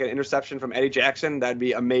I get an interception from Eddie Jackson? That'd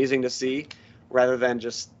be amazing to see, rather than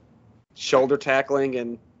just shoulder tackling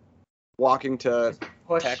and walking to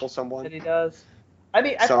tackle someone. That he does. I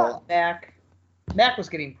mean, I thought Mac was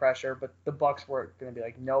getting pressure, but the Bucs were going to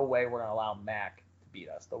be no way we're going to allow Mac to beat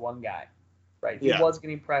us, the one guy. Right? He was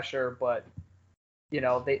getting pressure, but they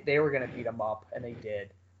were going to beat him up, and they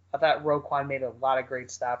did. I thought Roquan made a lot of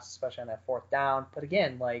great stops, especially on that 4th down. But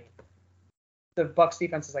again, the Bucs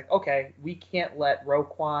defense is like, okay, we can't let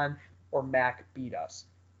Roquan or Mac beat us.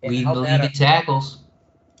 And Leading how the bad league in tackles.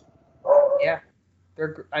 Yeah,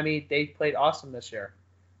 they played awesome this year.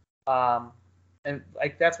 And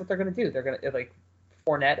like that's what they're gonna do. They're gonna like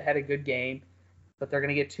Fournette had a good game, but they're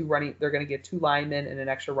gonna get two linemen and an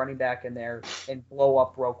extra running back in there and blow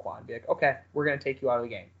up Roquan. Be like, okay, we're gonna take you out of the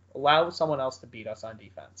game. Allow someone else to beat us on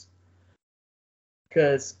defense.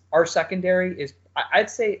 Because our secondary is, I'd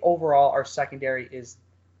say overall, our secondary is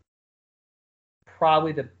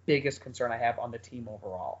probably the biggest concern I have on the team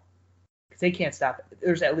overall. Because they can't stop it.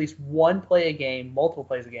 There's at least one play a game, multiple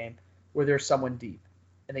plays a game, where there's someone deep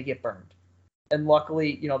and they get burned. And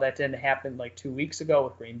luckily, that didn't happen like 2 weeks ago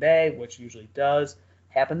with Green Bay, which usually does.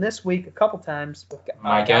 Happened this week a couple times with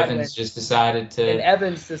Mike Evans just decided to. And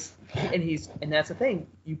Evans and that's the thing.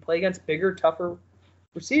 You play against bigger, tougher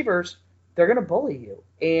receivers, they're going to bully you.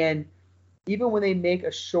 And even when they make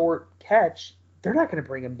a short catch, they're not going to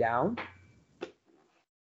bring him down.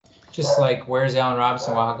 Just like, where's Allen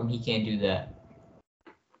Robinson? Well, how come he can't do that?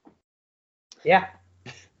 Yeah.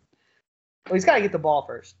 Well, he's got to get the ball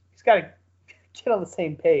first. He's got to get on the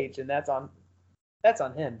same page, and that's on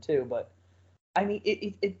him too. But I mean,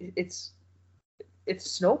 it's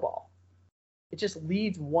snowball. It just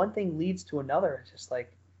one thing leads to another. It's just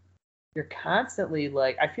like you're constantly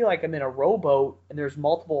like, I feel like I'm in a rowboat and there's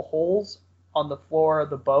multiple holes on the floor of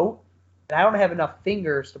the boat, and I don't have enough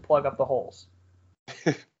fingers to plug up the holes.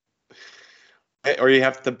 Or you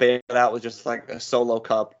have to bail it out with just like a solo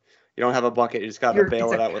cup. You don't have a bucket. You just got to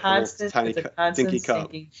bail it out with a little tiny dinky cup.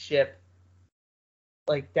 Sinking ship.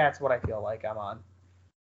 Like, that's what I feel like I'm on.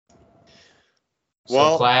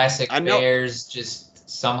 So classic Bears just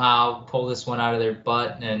somehow pull this one out of their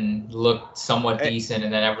butt and look somewhat decent,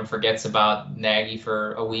 and then everyone forgets about Nagy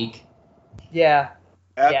for a week. Yeah.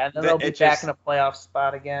 And then they'll be back in a playoff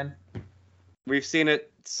spot again. We've seen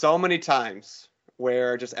it so many times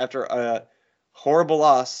where just after a horrible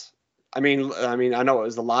loss, I mean, I know it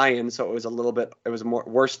was the Lions, so it was a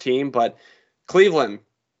worse team, but Cleveland,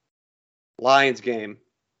 Lions game,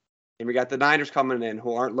 and we got the Niners coming in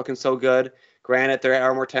who aren't looking so good. Granted, they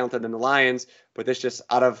are more talented than the Lions, but this just,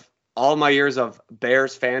 out of all my years of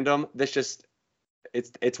Bears fandom,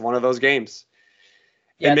 it's one of those games.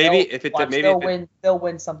 Yeah, and maybe they'll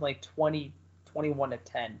win something like 21-10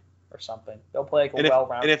 or something. They'll play like a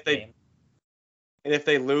well-rounded game. And if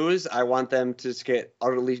they lose, I want them to just get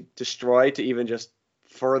utterly destroyed to even just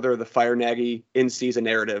further the Fire Nagy in-season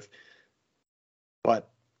narrative. But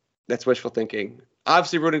that's wishful thinking.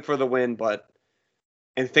 Obviously rooting for the win,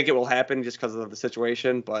 and think it will happen just because of the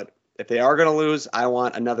situation. But if they are going to lose, I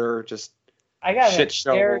want another just shit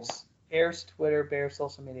show. Bears Twitter, Bears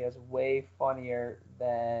social media is way funnier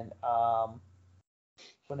than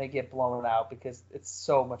when they get blown out because it's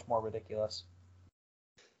so much more ridiculous.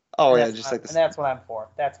 Oh, and that's what I'm for.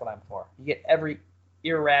 That's what I'm for. You get every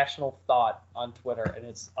irrational thought on Twitter, and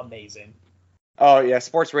it's amazing. Oh, yeah.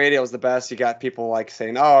 Sports radio is the best. You got people like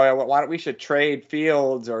saying, oh, why don't we should trade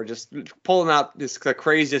Fields, or just pulling out the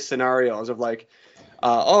craziest scenarios of like,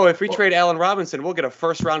 if we trade Allen Robinson, we'll get a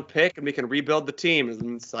first-round pick and we can rebuild the team.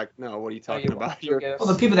 And it's like, no, what are you talking about here?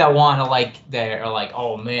 Well, the people that want to that are like,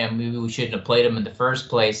 oh, man, maybe we shouldn't have played him in the first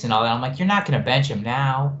place and all that. I'm like, you're not going to bench him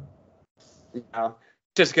now. No.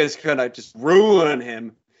 Just because it's going to just ruin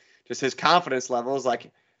him. Just his confidence levels.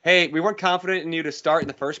 Like, hey, we weren't confident in you to start in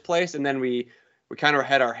the first place, and then we kind of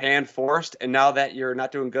had our hand forced, and now that you're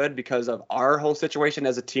not doing good because of our whole situation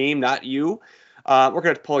as a team, not you, we're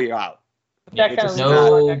going to pull you out. That kind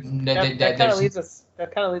of leads us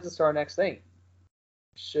to our next thing.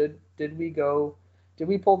 Did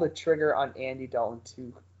we pull the trigger on Andy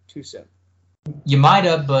Dalton too soon? You might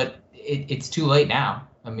have, but it's too late now.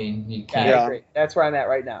 I mean, you can't. Yeah, I agree. That's where I'm at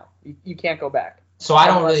right now. You can't go back. So I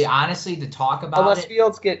don't really, honestly, to talk about unless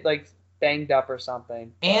Fields get banged up or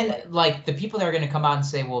something. And the people that are going to come out and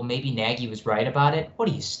say, well, maybe Nagy was right about it. What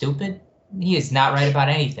are you, stupid? He is not right about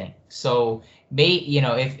anything. So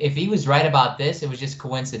if he was right about this, it was just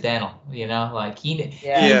coincidental.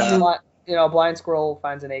 Blind squirrel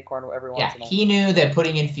finds an acorn every once in a while. He knew that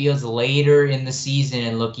putting in Fields later in the season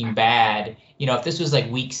and looking bad. If this was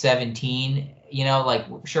week 17,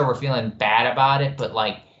 sure, we're feeling bad about it, but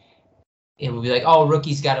it would be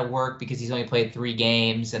rookie's got to work because he's only played 3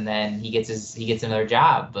 games and then he gets another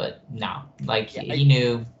job. But no, he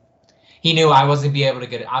knew I wasn't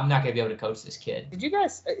I'm not gonna be able to coach this kid. Did you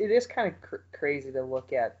guys? It is kind of crazy to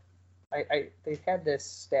look at. They've had this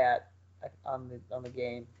stat on the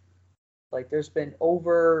game. There's been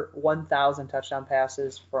over 1,000 touchdown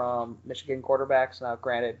passes from Michigan quarterbacks. Now,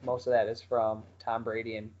 granted, most of that is from Tom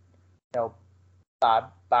Brady and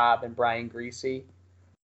Bob and Brian Greasy,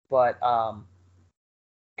 but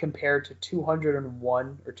compared to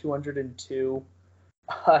 201 or 202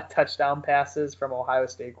 touchdown passes from Ohio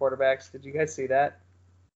State quarterbacks. Did you guys see that?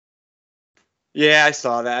 Yeah, I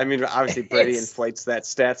saw that. I mean, obviously Brady inflates that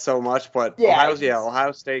stat so much, but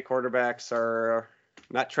Ohio State quarterbacks are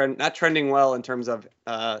not trending well in terms of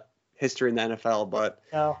history in the NFL. But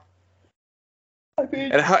no, I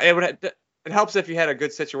mean, it helps if you had a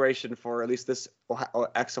good situation for at least this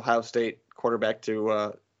ex-Ohio State quarterback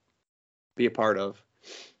to be a part of.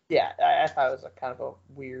 Yeah, I thought it was a kind of a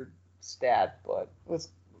weird stat, but it was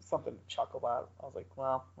something to chuckle about. I was like,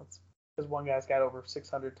 well, because one guy's got over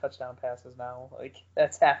 600 touchdown passes now. Like,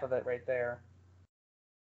 that's half of it right there.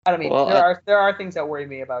 I don't mean, there are things that worry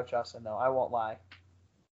me about Justin, though. I won't lie.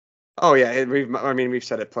 Oh yeah, we've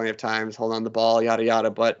said it plenty of times. Hold on the ball, yada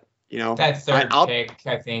yada. But that third pick,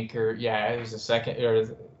 I think, it was the second, or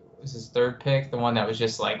it was his third pick, the one that was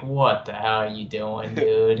just like, what the hell are you doing,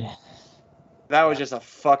 dude? That was just a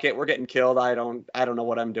fuck it. We're getting killed. I don't know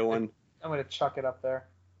what I'm doing. I'm gonna chuck it up there.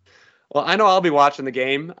 Well, I know I'll be watching the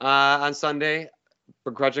game on Sunday,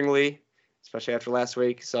 begrudgingly, especially after last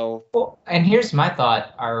week. So. Well, and here's my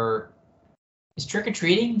thought: is trick or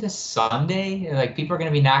treating this Sunday? Like, people are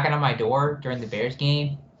gonna be knocking on my door during the Bears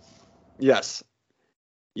game? Yes,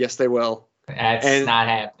 they will. That's not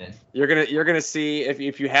happening. You're gonna see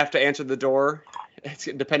if you have to answer the door. It's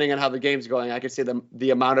depending on how the game's going. I can see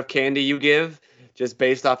the amount of candy you give just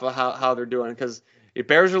based off of how they're doing. Because if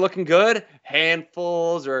Bears are looking good,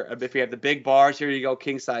 handfuls, or if you have the big bars, here you go,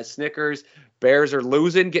 king size Snickers. Bears are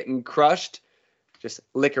losing, getting crushed, just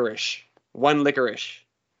licorice. One licorice.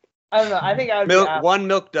 I don't know. I think I would one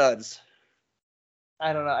Milk Duds.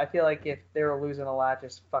 I don't know. I feel like if they were losing a lot,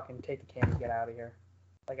 just fucking take the candy, get out of here.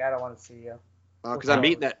 Like, I don't want to see you. Because I'm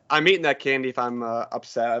eating that candy if I'm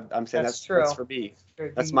upset. I'm saying that's true. That's for me.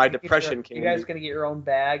 That's my depression candy. You guys gonna get your own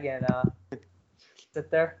bag and sit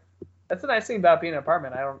there. That's the nice thing about being in an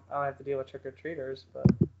apartment. I don't have to deal with trick or treaters, but.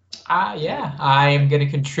 Yeah, I am gonna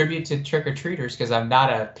contribute to trick or treaters because I'm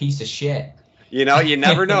not a piece of shit. You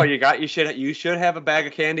never know. You should have a bag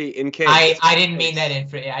of candy in case. I didn't mean that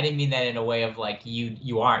in a way of like you're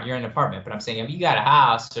in an apartment, but I'm saying if you got a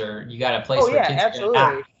house or you got a place where kids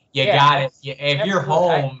absolutely. You got it. If you're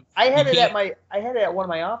home, I had it at one of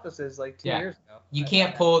my offices like 2 years ago. You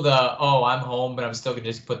can't pull I'm home, but I'm still gonna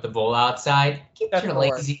just put the bowl outside. Get your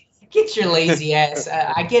lazy ass.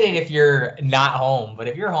 I get it if you're not home, but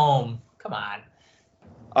if you're home, come on.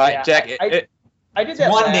 All right, Jack. I did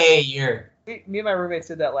that one day a year. Me and my roommates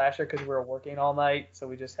did that last year because we were working all night, so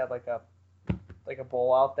we just had like a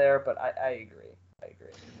bowl out there. But I agree.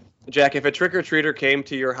 Jack, if a trick-or-treater came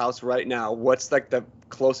to your house right now, what's like the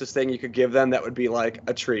closest thing you could give them that would be like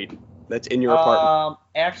a treat that's in your apartment?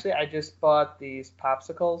 Actually, I just bought these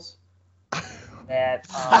popsicles that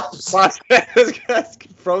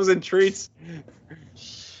frozen treats.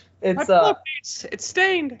 It's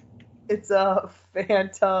stained. It's a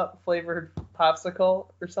Fanta flavored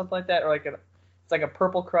popsicle or something like that, or it's like a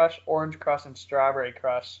purple crush, orange crush, and strawberry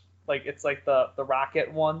crush. Like, it's like the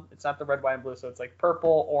rocket one. It's not the red, white, and blue. So it's like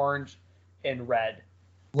purple, orange, and red.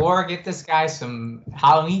 Laura, get this guy some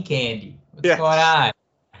Halloween candy. What's going on?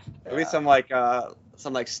 At least some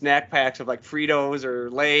snack packs of like Fritos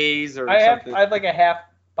or Lay's or something. I have like a half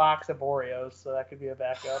box of Oreos, so that could be a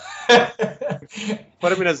backup.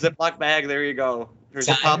 Put them in a Ziploc bag. There you go. There's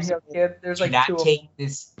a popsicle. There's like two. Do not take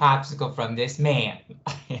this popsicle from this man.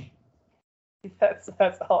 That's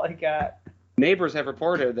all I got. Neighbors have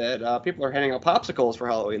reported that people are handing out popsicles for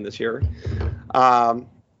Halloween this year. I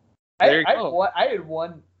had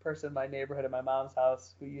one person in my neighborhood at my mom's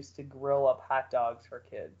house who used to grill up hot dogs for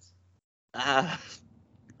kids.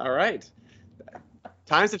 All right.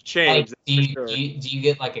 Times have changed. Do you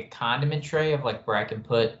get like a condiment tray of like where I can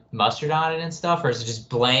put mustard on it and stuff, or is it just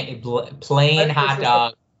plain hot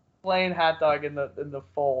dog? Plain hot dog in the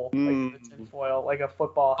foil, like the tin foil, like a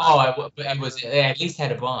football. It at least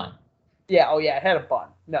had a bun. Yeah, it had a bun.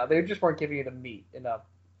 No, they just weren't giving you the meat in a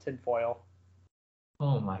tin foil.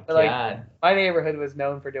 Oh my god. My neighborhood was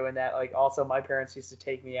known for doing that. Like, also my parents used to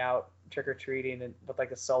take me out trick or treating and with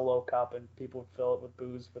like a Solo cup, and people would fill it with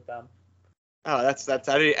booze with them. Oh, that's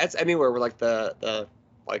anywhere where like the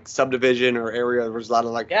like subdivision or area there's a lot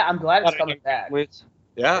of like. Yeah, I'm glad it's coming back.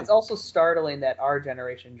 Yeah. It's also startling that our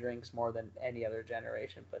generation drinks more than any other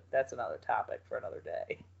generation, but that's another topic for another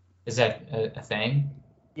day. Is that a thing?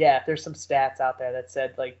 Yeah, there's some stats out there that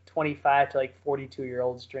said like 25 to like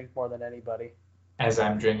 42-year-olds drink more than anybody. As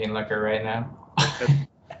I'm drinking liquor right now.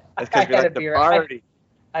 I had a beer.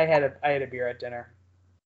 I had a beer at dinner.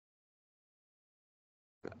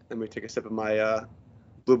 Let me take a sip of my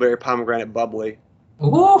blueberry pomegranate bubbly.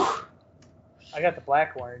 Ooh. I got the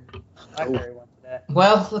blackberry one today.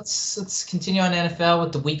 Well, let's continue on NFL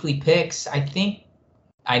with the weekly picks.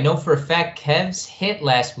 I know for a fact Kev's hit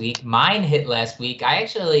last week. Mine hit last week. I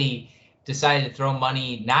actually decided to throw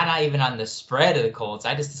money, not even on the spread of the Colts.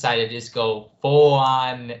 I just decided to just go full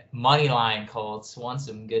on money line Colts. Won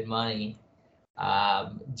some good money.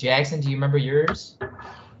 Jackson, do you remember yours?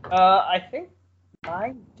 I think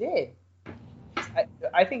mine did.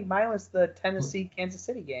 I think mine was the Tennessee Kansas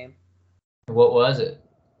City game. What was it?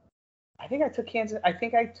 I think I took Kansas. I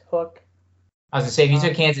think I took. I was gonna say if you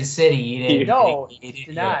took Kansas City, you didn't. No, you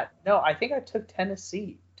did not. No, I think I took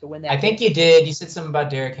Tennessee to win that. I think you did. You said something about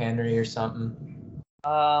Derrick Henry or something.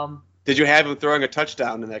 Did you have him throwing a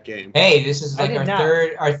touchdown in that game? Hey, this is like our not.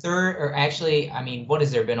 third, or actually, I mean, what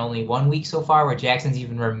has there been? Only 1 week so far where Jackson's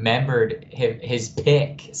even remembered his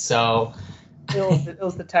pick. So it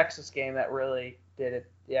was the Texas game that really did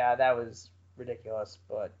it. Yeah, that was ridiculous.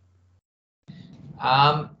 But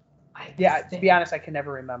to be honest, I can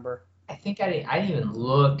never remember. I think I didn't even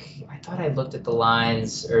look. I thought I looked at the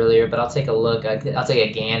lines earlier, but I'll take a look. I'll take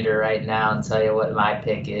a gander right now and tell you what my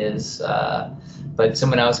pick is. But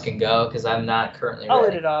someone else can go because I'm not currently ready. I'll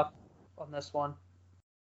lead it off on this one.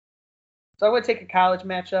 So I'm going to take a college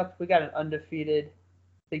matchup. We got an undefeated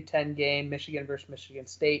Big Ten game, Michigan versus Michigan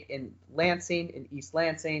State in Lansing, in East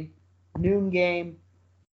Lansing. Noon game.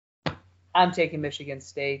 I'm taking Michigan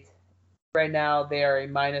State. Right now, they are a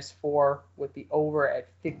 -4 with the over at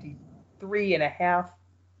 53.5.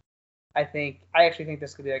 I actually think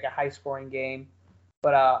this could be like a high-scoring game.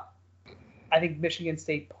 But I think Michigan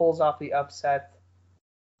State pulls off the upset.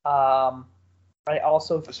 I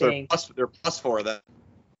also think they're +4 then.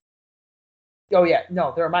 Oh yeah,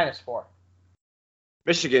 no, they're a -4.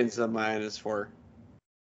 Michigan's a -4.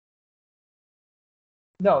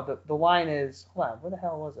 No, the line is, hold on, where the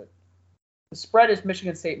hell was it? The spread is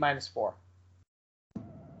Michigan State -4.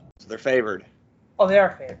 So they're favored. Oh, they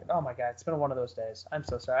are favored. Oh my God, it's been one of those days. I'm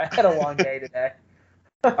so sorry. I had a long day today.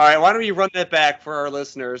 All right, why don't you run that back for our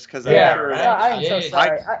listeners? Because I am so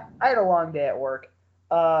sorry. I had a long day at work.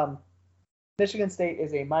 Michigan State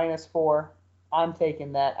is a -4. I'm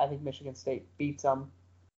taking that. I think Michigan State beats them.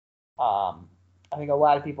 I think a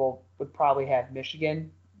lot of people would probably have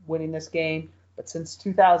Michigan winning this game, but since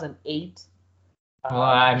 2008. Well,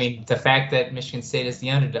 I mean, the fact that Michigan State is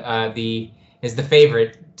the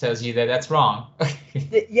favorite tells you that that's wrong.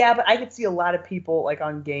 Yeah, but I could see a lot of people like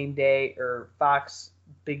on game day or Fox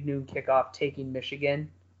Big Noon Kickoff taking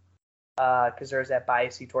Michigan because there's that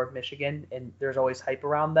bias toward Michigan and there's always hype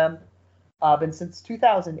around them. But since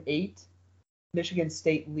 2008, Michigan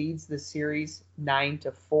State leads the series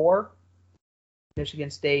 9-4.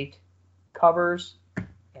 Michigan State covers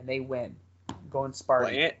and they win. Going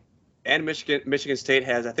Sparty. Well, and Michigan State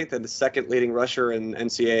has, I think, the second leading rusher in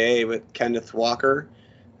NCAA with Kenneth Walker.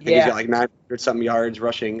 I think he's got like 900-something yards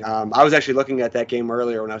rushing. I was actually looking at that game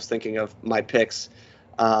earlier when I was thinking of my picks.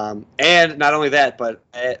 And not only that, but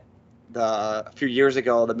a few years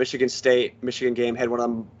ago, the Michigan State-Michigan game had one of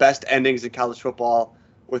the best endings in college football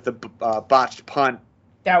with the botched punt.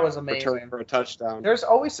 That was amazing. Return for a touchdown. There's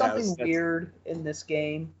always something weird in this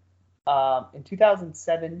game. In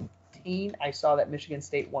 2017, I saw that Michigan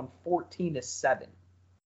State won 14-7.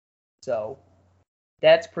 So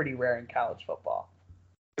that's pretty rare in college football.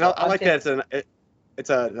 So I like that it's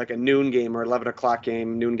like a noon game or 11 o'clock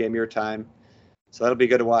game, noon game your time. So that'll be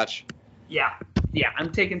good to watch. Yeah,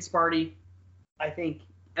 I'm taking Sparty. I think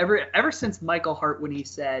ever since Michael Hart, when he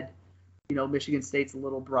said, Michigan State's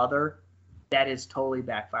little brother, that has totally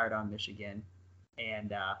backfired on Michigan,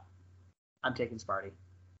 and I'm taking Sparty.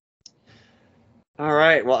 All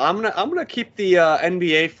right. Well, I'm gonna keep the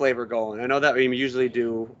NBA flavor going. I know that we usually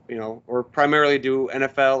do, or primarily do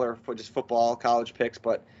NFL or just football, college picks,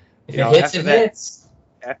 but it hits.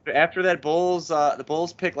 After that the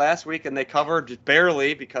Bulls pick last week and they covered just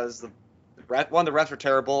barely because the refs were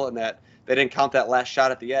terrible and that they didn't count that last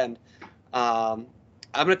shot at the end. I'm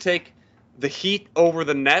gonna take the Heat over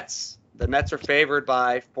the Nets. The Nets are favored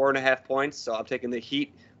by 4.5 points, so I'm taking the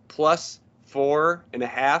Heat plus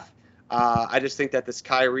 4.5. I just think that this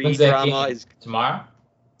Kyrie drama is tomorrow.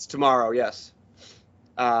 It's tomorrow, yes.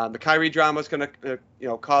 The Kyrie drama is going to,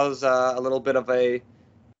 cause a little bit of a,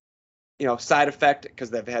 side effect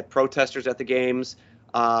because they've had protesters at the games.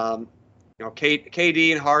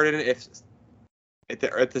 KD and Harden, if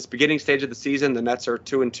at this beginning stage of the season, the Nets are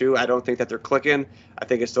 2-2. I don't think that they're clicking. I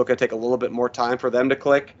think it's still going to take a little bit more time for them to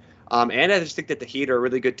click. And I just think that the Heat are a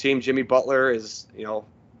really good team. Jimmy Butler is, a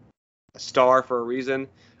star for a reason.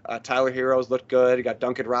 Tyler Heroes looked good. You got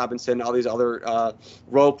Duncan Robinson, all these other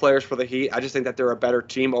role players for the Heat. I just think that they're a better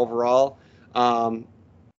team overall.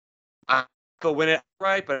 I will win it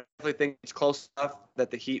right, but I definitely think it's close enough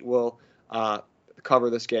that the Heat will cover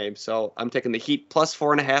this game. So I'm taking the Heat plus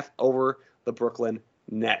 4.5 over the Brooklyn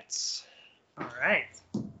Nets. All right.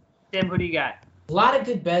 Tim, who do you got? A lot of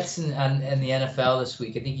good bets in the NFL this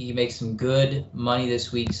week. I think you can make some good money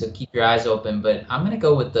this week, so keep your eyes open. But I'm going to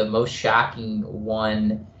go with the most shocking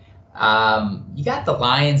one. You got the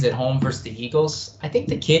Lions at home versus the Eagles. I think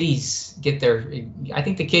the Kitties cover. They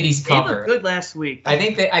looked good last week. I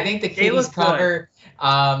think the Kitties cover.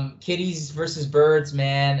 Kitties versus Birds,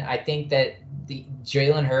 man. I think that the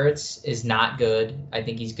Jalen Hurts is not good. I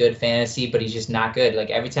think he's good fantasy, but he's just not good. Like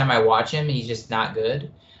every time I watch him, he's just not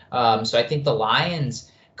good. So I think the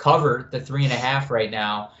Lions cover the 3.5 right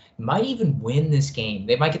now. Might even win this game.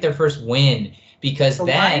 They might get their first win because the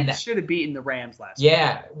then Lions should have beaten the Rams last week.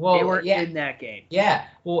 Well, they were in that game. Yeah.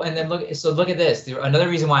 Well, and then look at this. Another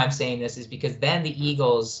reason why I'm saying this is because then the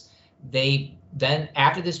Eagles,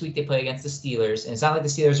 after this week they play against the Steelers, and it's not like the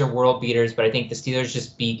Steelers are world beaters, but I think the Steelers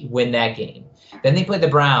just win that game. Then they play the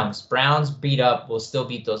Browns. Browns will still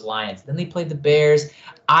beat those Lions. Then they play the Bears.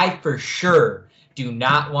 I for sure do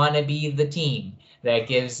not want to be the team that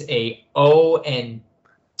gives a 0-10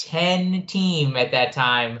 team at that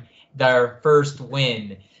time their first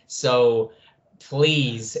win. So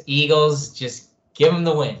please, Eagles, just give them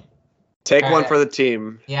the win. Take one for the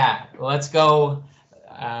team. Yeah, let's go.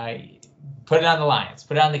 Put it on the Lions.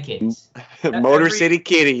 Put it on the Kitties. Motor City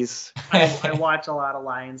Kitties. I watch a lot of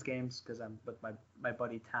Lions games because I'm with my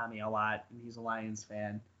buddy Tommy a lot, and he's a Lions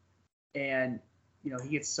fan. And he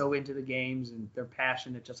gets so into the games, and they're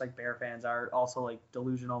passionate just like Bear fans are, also like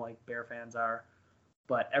delusional like Bear fans are.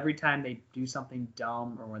 But every time they do something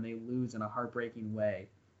dumb or when they lose in a heartbreaking way,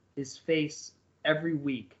 his face every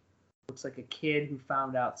week looks like a kid who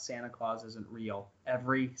found out Santa Claus isn't real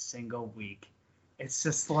every single week. It's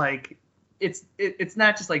just like it's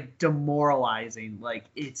not just like demoralizing, like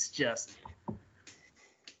it's just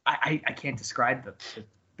I can't describe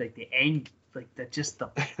the anger, like the just the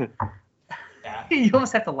yeah. You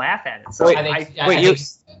almost have to laugh at it. So go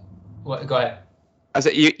ahead. I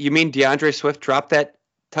said, you mean DeAndre Swift dropped that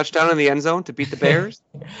touchdown in the end zone to beat the Bears?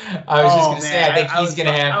 I was just going to say, I think he's going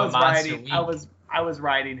to have a monster week. I was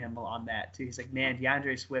riding him on that, too. He's like, man,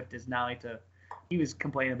 DeAndre Swift does not like to – he was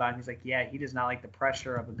complaining about it. He's like, yeah, he does not like the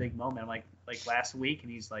pressure of a big moment. I'm like last week,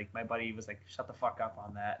 and he's like, my buddy was like, shut the fuck up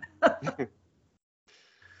on that.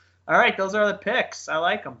 All right, those are the picks. I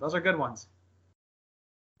like them. Those are good ones.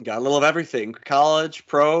 Got a little of everything. College,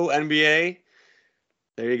 pro, NBA.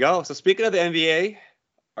 There you go. So speaking of the NBA,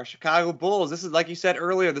 our Chicago Bulls, this is, like you said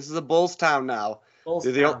earlier, this is a Bulls town now.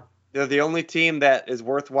 They're the only team that is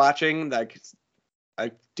worth watching, like a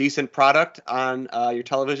decent product on your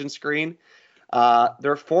television screen.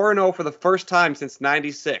 They're 4-0 for the first time since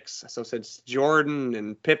 '96. So since Jordan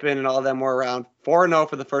and Pippen and all of them were around, 4-0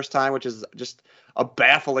 for the first time, which is just a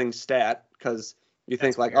baffling stat because you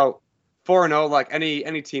think like, weird. 4-0, like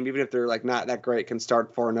any team, even if they're like not that great, can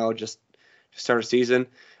start 4-0 just to start a season.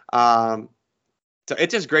 So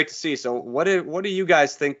it's just great to see. So what do you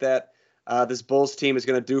guys think that this Bulls team is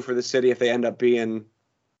going to do for the city if they end up being,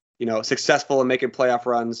 successful and making playoff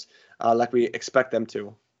runs like we expect them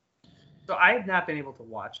to? So I have not been able to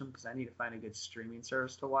watch them because I need to find a good streaming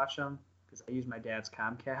service to watch them because I use my dad's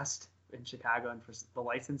Comcast in Chicago, and for the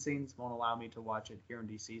licensing won't allow me to watch it here in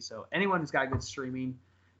DC. So anyone who's got a good streaming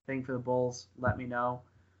thing for the Bulls, let me know.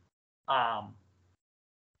 But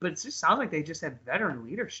it just sounds like they just had veteran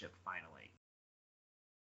leadership finally.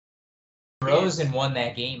 Rosen won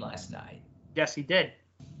that game last night. Yes, he did.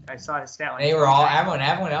 I saw his stat line. They were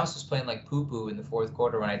everyone else was playing like poo-poo in the fourth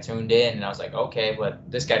quarter when I tuned in, and I was like, okay, but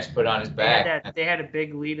this guy just put it on his back. They had a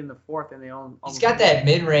big lead in the fourth, and he's got that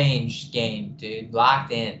mid-range game, dude,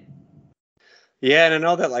 locked in. Yeah, and I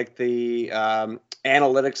know that like the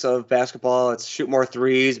analytics of basketball, it's shoot more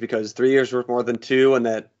threes because 3 years worth more than 2, and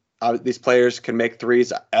that these players can make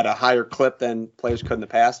threes at a higher clip than players could in the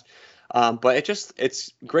past. But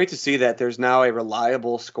it's great to see that there's now a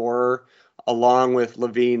reliable scorer along with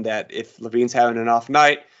LaVine, that if LaVine's having an off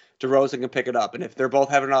night, DeRozan can pick it up. And if they're both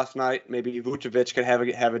having an off night, maybe Vucevic can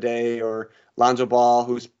have a day, or Lonzo Ball,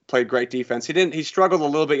 who's played great defense. He struggled a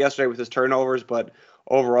little bit yesterday with his turnovers, but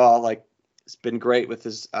overall, like, it's been great with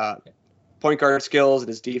his point guard skills and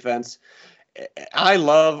his defense. I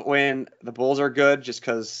love when the Bulls are good, just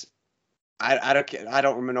because I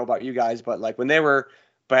don't know about you guys, but like when they were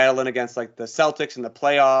battling against like the Celtics in the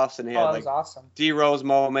playoffs, and they had like awesome. D-Rose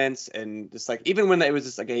moments, and just like even when it was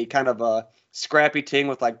just like a kind of a scrappy team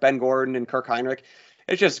with like Ben Gordon and Kirk Heinrich,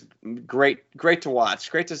 it's just great to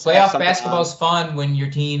watch. Great to have Playoff something basketball's fun when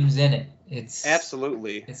your team's in it. It's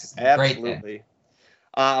absolutely great there.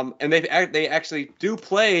 And they actually do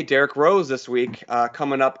play Derrick Rose this week,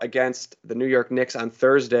 coming up against the New York Knicks on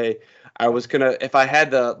Thursday. I was gonna, if I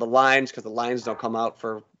had the lines, because the lines don't come out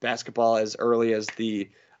for basketball as early as the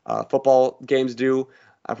football games do,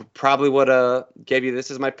 I probably would have gave you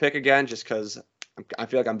this as my pick again, just because I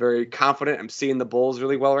feel like I'm very confident. I'm seeing the Bulls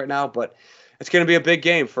really well right now, but it's going to be a big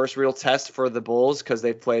game. First real test for the Bulls because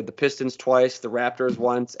they've played the Pistons twice, the Raptors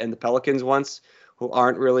once, and the Pelicans once, who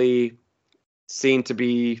aren't really seen to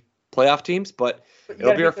be playoff teams, but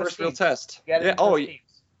it'll be our first real test. Yeah. Oh,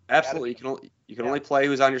 absolutely. You can only play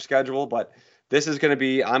who's on your schedule, but this is going to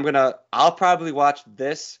be. I'll probably watch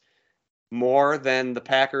this more than the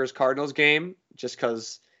Packers Cardinals game, just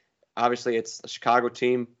because obviously it's a Chicago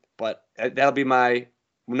team, but that'll be my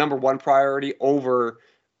number one priority over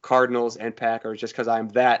Cardinals and Packers, just because I'm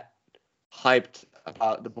that hyped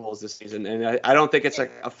about the Bulls this season, and I don't think it's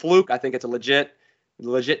a fluke. I think it's a legit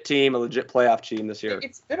team, a legit playoff team this year.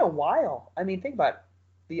 It's been a while. I mean, think about it.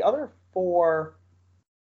 The other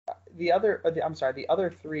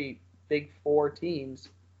three Big Four teams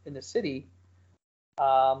in the city.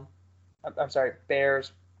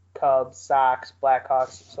 Bears, Cubs, Sox,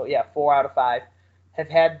 Blackhawks. So yeah, 4 out of 5 have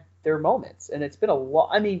had their moments, and it's been a lot.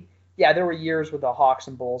 I mean, yeah, there were years where the Hawks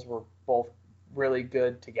and Bulls were both really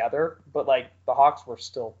good together, but like the Hawks were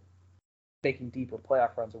still making deeper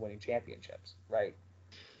playoff runs and winning championships, right?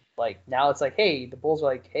 Like now it's like, hey, the Bulls are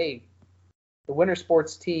like, hey, the winter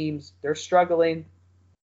sports teams, they're struggling.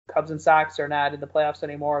 Cubs and Sox are not in the playoffs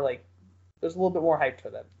anymore. Like there's a little bit more hype to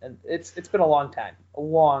them, and it's been a long time.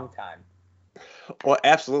 Well,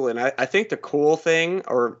 absolutely. And I think the cool thing,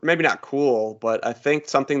 or maybe not cool, but I think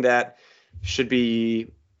something that should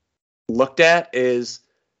be looked at is,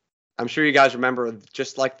 I'm sure you guys remember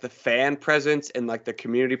just like the fan presence and like the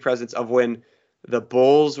community presence of when the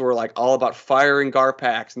Bulls were like all about firing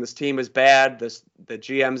Garpax and this team is bad, the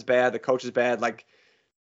GM's bad, the coach is bad. Like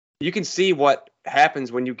you can see what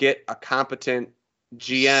happens when you get a competent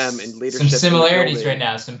GM and leadership. Some similarities right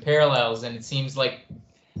now, some parallels, and it seems like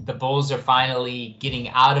the Bulls are finally getting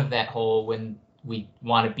out of that hole when we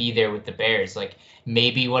want to be there with the Bears. Like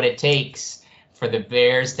maybe what it takes for the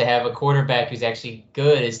Bears to have a quarterback who's actually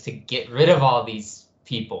good is to get rid of all these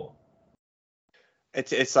people. It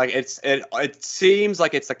seems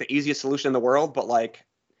like it's like the easiest solution in the world, but like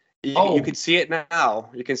you can see it now.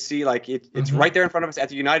 You can see like it's right there in front of us at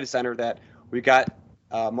the United Center that we got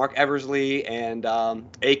Mark Eversley and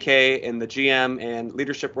AK in the GM and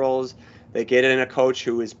leadership roles. They get in a coach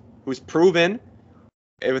who's proven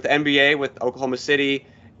with the NBA, with Oklahoma City,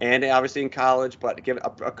 and obviously in college, but give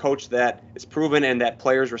a coach that is proven and that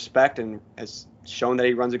players respect and has shown that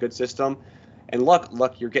he runs a good system. And look,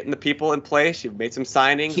 you're getting the people in place. You've made some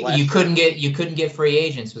signings. You couldn't get free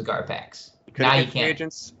agents with Garpax. Now you can.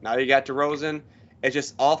 Agents. Now you got DeRozan. It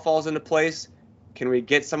just all falls into place. Can we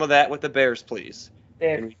get some of that with the Bears, please?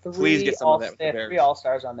 They have three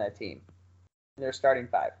All-Stars on that team. They're starting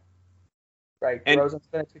 5. Right. DeRozan's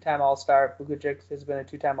been a 2-time All-Star. Vucevic has been a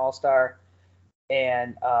 2-time All-Star.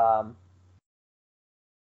 And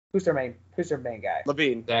who's their main guy?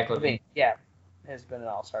 LaVine. Zach LaVine. Yeah, has been an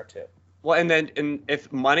All-Star too. Well, and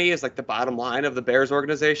if money is like the bottom line of the Bears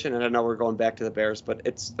organization, and I know we're going back to the Bears, but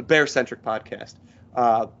it's a Bears-centric podcast.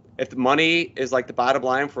 If the money is like the bottom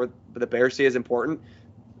line for the Bears see as important,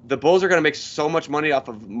 the Bulls are going to make so much money off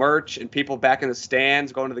of merch and people back in the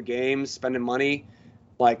stands, going to the games, spending money.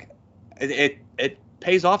 Like it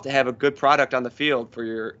pays off to have a good product on the field for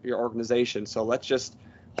your organization. So let's just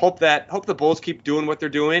hope the Bulls keep doing what they're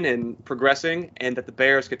doing and progressing, and that the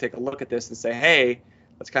Bears could take a look at this and say, hey,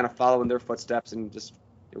 let's kind of follow in their footsteps and just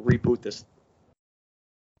reboot this.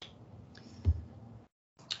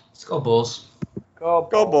 Let's go Bulls. Go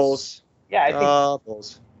Bulls. Yeah, I think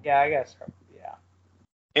Bulls. Yeah, I guess. Yeah.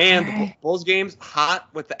 And the Bulls game's hot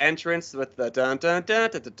with the entrance, with the dun dun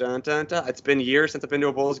dun dun dun dun dun. It's been years since I've been to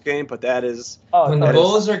a Bulls game, but that is when the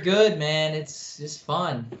Bulls are good, man. It's just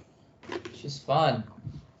fun. It's just fun.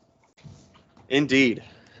 Indeed.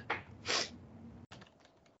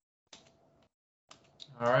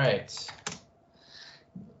 All right.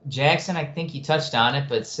 Jackson, I think you touched on it,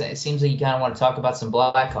 but it seems like you kind of want to talk about some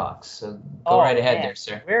Blackhawks. So go right ahead there,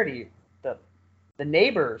 sir. Where do you the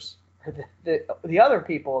neighbors, or the other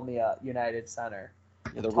people in the United Center?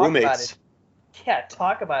 Yeah, the roommates.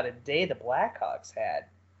 Talk about a day the Blackhawks had.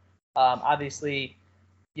 Obviously,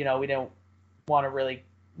 we don't want to really.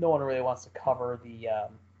 No one really wants to cover the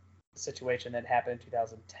situation that happened in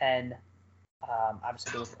 2010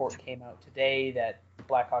 Obviously, the report came out today that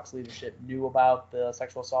Blackhawks leadership knew about the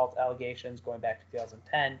sexual assault allegations going back to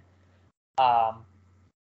 2010.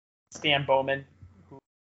 Stan Bowman, who,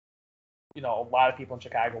 a lot of people in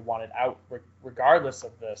Chicago wanted out regardless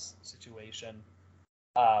of this situation,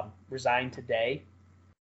 resigned today.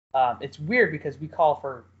 It's weird because we call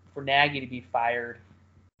for Nagy to be fired,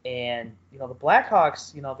 and the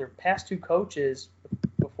Blackhawks, their past two coaches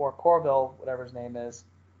before Corville, whatever his name is,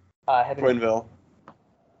 have been Quinville.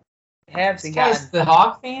 Have This been guy's gotten. the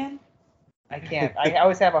Hawk fan? I can't. I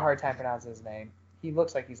always have a hard time pronouncing his name. He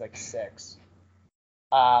looks like he's like 6.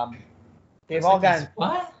 They've all gotten.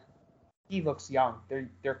 What? He looks young.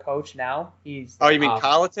 Their coach now. He's. Oh, you mean Oh.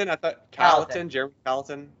 Colleton? I thought Colleton. Jeremy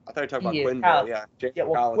Colleton. I thought you were talking about He is Quinville. Colleton. Yeah, Jeremy Yeah.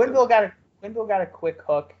 Well, Colleton. Quinville got a quick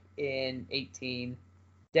hook in 18.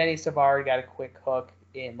 Denny Savard got a quick hook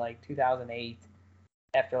in like 2008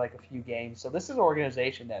 after like a few games. So this is an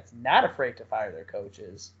organization that's not afraid to fire their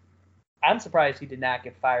coaches. I'm surprised he did not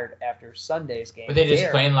get fired after Sunday's game. Were they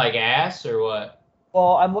just playing like ass or what?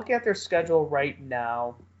 Well, I'm looking at their schedule right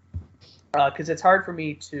now because it's hard for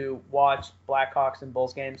me to watch Blackhawks and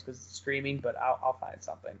Bulls games because it's streaming, but I'll find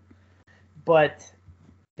something. But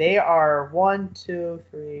they are 1, 2,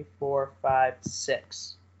 3, 4, 5,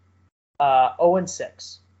 6.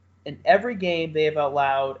 0-6. In every game, they have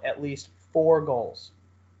allowed at least 4 goals.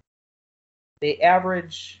 They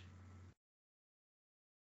average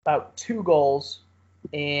about 2 goals,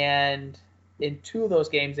 and in 2 of those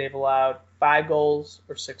games, they've allowed 5 goals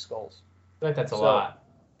or 6 goals. I feel like that's a So- lot.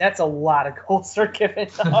 That's a lot of goals they're giving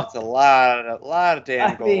up. That's a lot of damn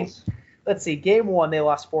I mean, goals. Let's see. Game 1, they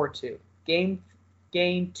lost 4-2. Game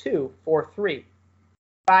 2, 4-3.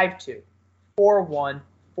 5-2. 4-1.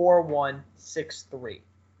 4-1. 6-3.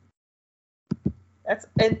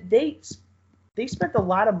 And they spent a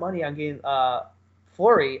lot of money on getting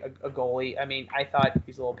Fleury, a goalie. I mean, I thought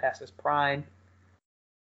he's a little past his prime.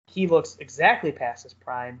 He looks exactly past his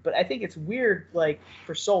prime, but I think it's weird. Like,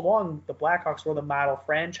 for so long, the Blackhawks were the model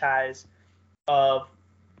franchise of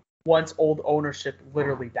once old ownership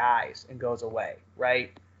literally dies and goes away,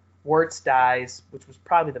 right? Wirtz dies, which was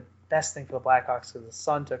probably the best thing for the Blackhawks because the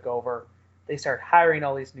son took over. They start hiring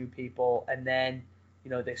all these new people, and then,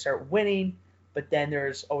 they start winning, but then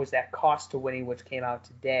there's always that cost to winning, which came out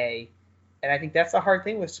today. And I think that's the hard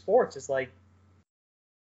thing with sports is like,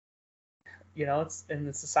 it's in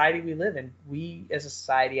the society we live in. We, as a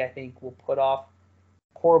society, I think, will put off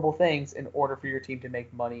horrible things in order for your team to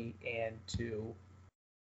make money and to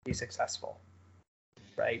be successful,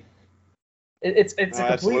 right? It's a complete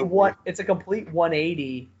absolutely. It's a complete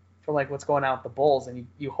 180 from like what's going on with the Bulls, and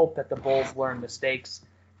you hope that the Bulls learn mistakes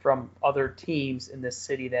from other teams in this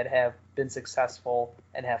city that have been successful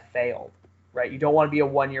and have failed, right? You don't want to be a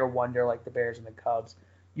one-year wonder like the Bears and the Cubs.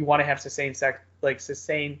 You want to have sustained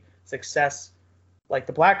success like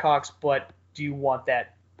the Blackhawks, but do you want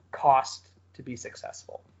that cost to be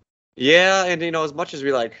successful? Yeah, and as much as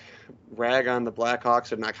we like rag on the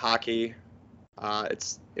Blackhawks and like hockey,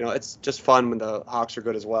 it's just fun when the Hawks are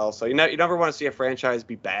good as well. So you never want to see a franchise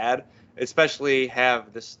be bad, especially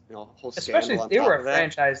have this whole scandal Especially if on they top were of a that.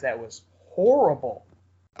 franchise that was horrible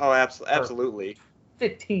Oh, absolutely.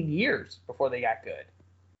 15 years before they got good.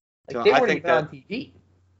 Like So they I weren't think even that- on TV.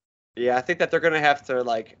 Yeah, I think that they're gonna have to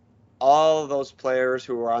like all of those players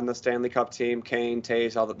who were on the Stanley Cup team, Kane,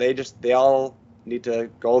 Taves, all that. They all need to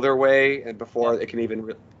go their way, and before it can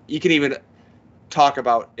even you can even talk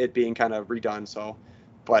about it being kind of redone. So,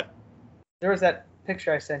 but There was that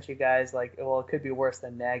picture I sent you guys, like, well, it could be worse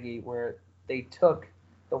than Nagy, where they took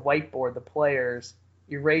the whiteboard, the players,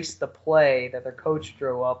 erased the play that their coach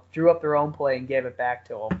drew up their own play, and gave it back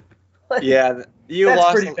to them. yeah,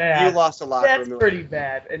 That's pretty bad. You lost a locker That's room. pretty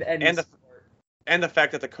bad. And the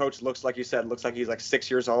fact that the coach looks like he's like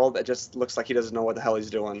 6 years old, it just looks like he doesn't know what the hell he's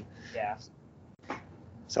doing. Yeah.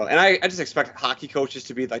 So, and I just expect hockey coaches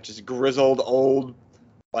to be like just grizzled old,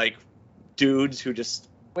 like dudes who just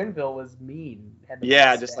Quinville was mean. Had the yeah,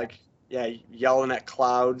 mustache. just like yelling at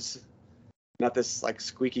clouds, not this like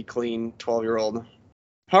squeaky clean 12-year-old.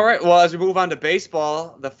 All right, well, as we move on to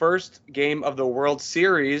baseball, the first game of the World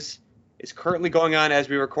Series is currently going on as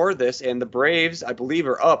we record this, and the Braves, I believe,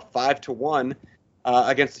 are up 5-1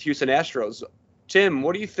 against the Houston Astros. Tim,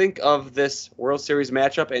 what do you think of this World Series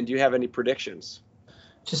matchup, and do you have any predictions?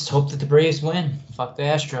 Just hope that the Braves win. Fuck the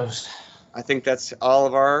Astros. I think that's all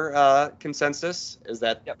of our consensus is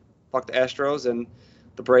that Yep. fuck the Astros and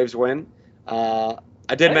the Braves win. I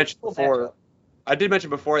did mention cool before. matchup. I did mention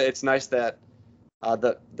before. It's nice that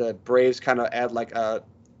the Braves kind of add like a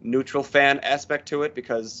neutral fan aspect to it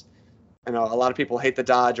because a lot of people hate the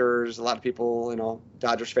Dodgers. A lot of people,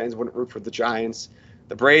 Dodgers fans wouldn't root for the Giants.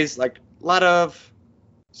 The Braves, like a lot of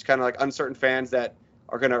just kind of like uncertain fans that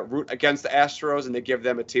are going to root against the Astros, and they give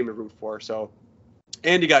them a team to root for. So,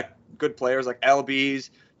 and you got good players like LBs.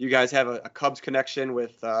 You guys have a Cubs connection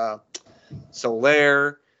with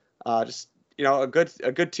Soler. Just a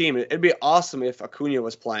good team. It'd be awesome if Acuna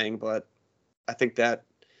was playing, but I think that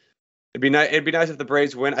it'd be nice. It'd be nice if the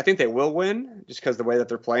Braves win. I think they will win just because the way that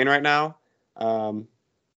they're playing right now. And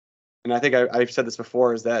I think I've said this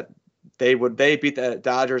before is that they beat the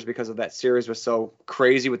Dodgers because of that series was so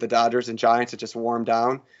crazy with the Dodgers and Giants. It just wore them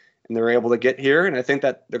down, and they were able to get here. And I think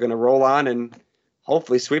that they're going to roll on and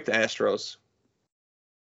hopefully sweep the Astros.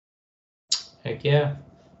 Heck yeah.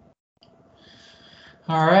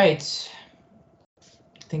 All right.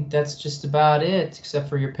 I think that's just about it, except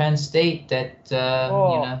for your Penn State. That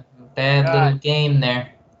bad little game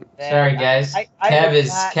there. Sorry, guys.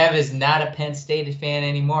 Kev is not a Penn State fan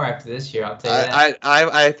anymore after this year. I'll tell you that.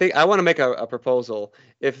 I think I want to make a proposal.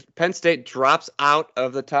 If Penn State drops out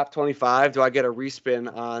of the top 25, do I get a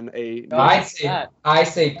respin on a? No, I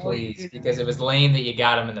say please, because it was lame that you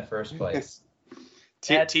got him in the first place.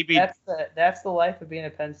 That's the life of being a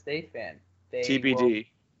Penn State fan. TBD.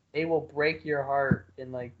 They will break your heart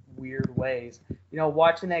in like weird ways.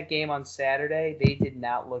 Watching that game on Saturday, they did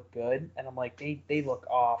not look good, and I'm like, they look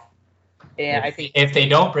off. And I think if they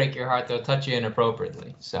don't break your heart, they'll touch you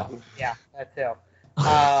inappropriately. So yeah, that too.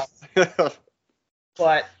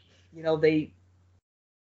 But they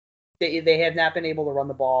have not been able to run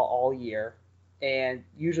the ball all year, and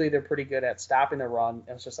usually they're pretty good at stopping the run.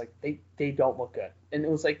 And it's just like they don't look good, and it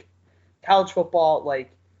was like college football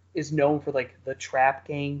is known for like the trap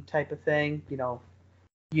game type of thing.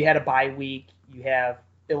 You had a bye week, you have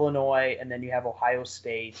Illinois, and then you have Ohio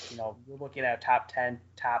State. You're looking at a top 10,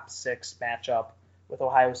 top 6 matchup with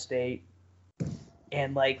Ohio State.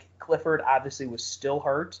 And like Clifford obviously was still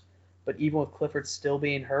hurt, but even with Clifford still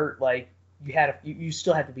being hurt, like you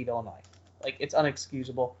still had to beat Illinois. Like it's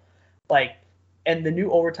unexcusable. And the new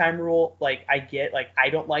overtime rule, I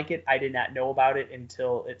don't like it. I did not know about it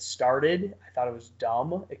until it started. I thought it was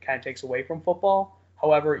dumb. It kind of takes away from football.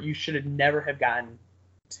 However, you should have never have gotten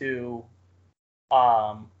to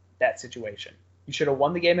that situation. You should have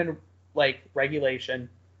won the game in regulation.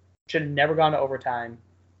 Should have never gone to overtime.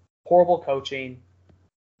 Horrible coaching,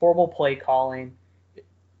 horrible play calling.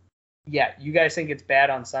 Yeah, you guys think it's bad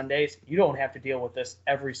on Sundays. You don't have to deal with this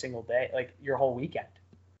every single day, like your whole weekend.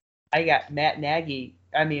 I got Matt Nagy.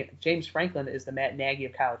 James Franklin is the Matt Nagy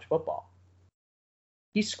of college football.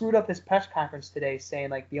 He screwed up his press conference today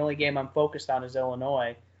saying, the only game I'm focused on is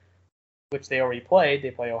Illinois, which they already played.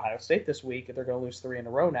 They play Ohio State this week, and they're going to lose 3 in a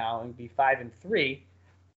row now and be 5-3.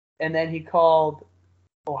 And then he called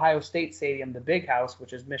Ohio State Stadium the Big House,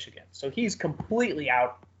 which is Michigan. So he's completely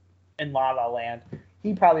out in La La Land.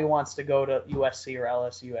 He probably wants to go to USC or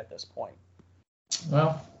LSU at this point.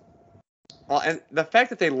 Well, and the fact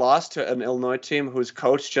that they lost to an Illinois team whose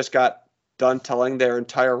coach just got done telling their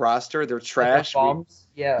entire roster they're trash. They're bums.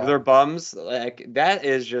 They're bums. That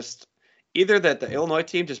is just either that the Illinois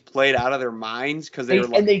team just played out of their minds because they were.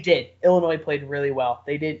 And they did. Illinois played really well.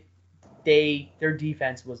 They did. Their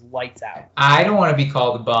defense was lights out. I don't want to be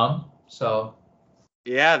called a bum, so.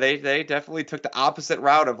 Yeah, they definitely took the opposite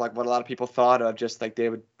route of what a lot of people thought of, just they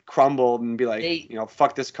would crumble and be like,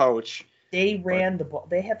 fuck this coach. They ran the ball.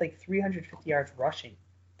 They had 350 yards rushing.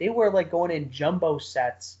 They were going in jumbo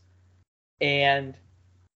sets and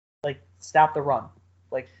stop the run.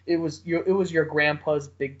 It was your grandpa's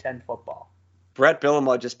Big Ten football. Brett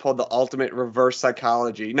Bielema just pulled the ultimate reverse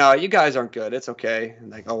psychology. No, you guys aren't good. It's okay.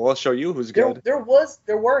 We'll show you who's good. There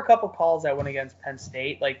were a couple calls that went against Penn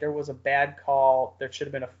State. There was a bad call. There should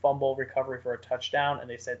have been a fumble recovery for a touchdown, and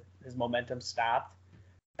they said his momentum stopped.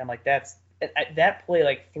 And that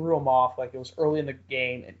play threw him off. It was early in the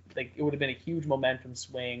game. It would have been a huge momentum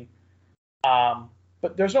swing.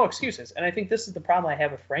 But there's no excuses. And I think this is the problem I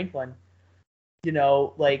have with Franklin.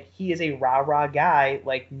 He is a rah-rah guy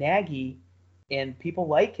like Nagy, and people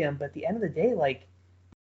like him. But at the end of the day,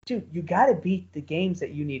 dude, you got to beat the games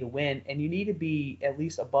that you need to win, and you need to be at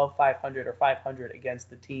least above 500 or 500 against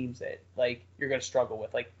the teams that you're going to struggle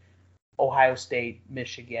with, Ohio State,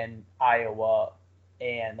 Michigan, Iowa,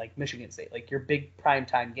 and Michigan State, your big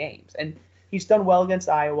primetime games. And he's done well against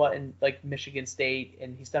Iowa and Michigan State,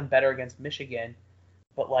 and he's done better against Michigan,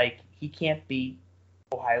 but he can't beat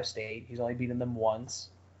Ohio State. He's only beaten them once.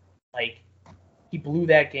 He blew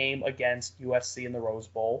that game against USC in the Rose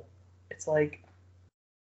Bowl. It's I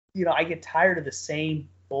get tired of the same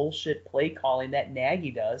bullshit play calling that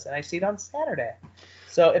Nagy does, and I see it on Saturday.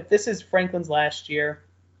 So if this is Franklin's last year,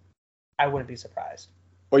 I wouldn't be surprised.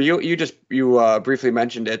 Well, you briefly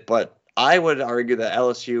mentioned it, but I would argue that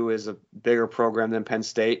LSU is a bigger program than Penn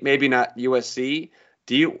State. Maybe not USC.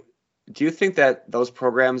 Do you think that those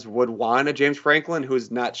programs would want a James Franklin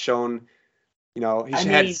who's not shown, he's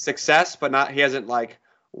had success, but he hasn't like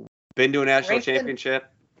been to a national championship?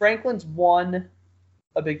 Franklin's won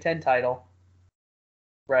a Big Ten title,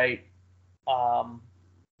 right?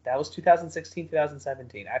 That was 2016,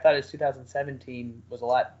 2017. I thought his 2017 was a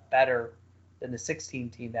lot better than the 16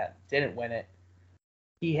 team that didn't win it.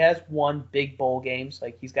 He has won big bowl games.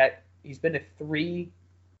 Like he's been to 3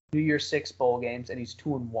 New Year's Six bowl games, and he's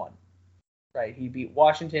 2-1. Right? He beat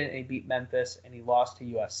Washington and he beat Memphis, and he lost to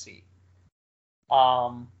USC.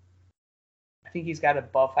 I think he's got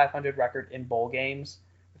above 500 record in bowl games.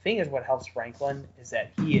 The thing is, what helps Franklin is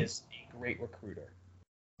that he is a great recruiter.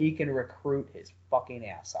 He can recruit his fucking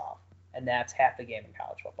ass off, and that's half the game in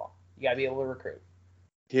college football. You gotta be able to recruit.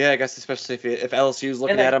 Yeah, I guess especially if LSU's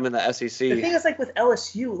looking at him in the SEC. The thing is, like with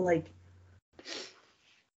LSU, like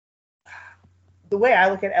the way I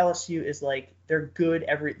look at LSU is like they're good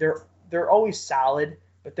they're always solid,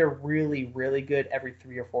 but they're really, really good every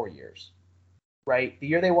 3 or 4 years. Right? The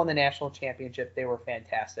year they won the national championship, they were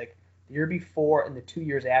fantastic. The year before and the 2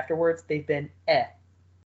 years afterwards, they've been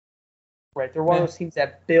Right? They're one of those teams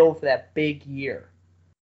that build for that big year.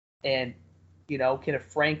 And, can a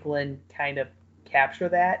Franklin kind of capture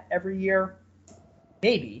that every year?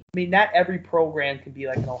 Maybe. I mean, not every program can be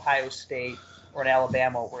like an Ohio State or an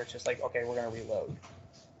Alabama where it's just like, okay, we're going to reload.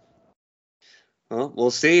 Well,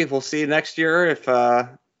 we'll see. We'll see next year if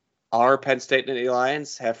our Penn State and the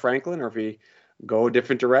Lions have Franklin or if we go a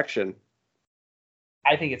different direction.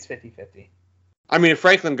 I think it's 50-50. I mean, if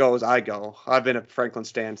Franklin goes, I go. I've been a Franklin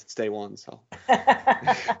stan since day one, so.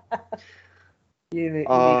 You need to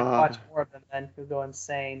watch more of them then. You'll go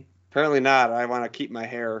insane. Apparently not. I want to keep my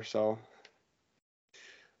hair, so.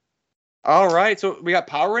 All right, so we got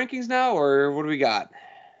power rankings now, or what do we got?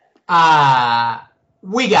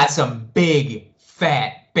 We got some big,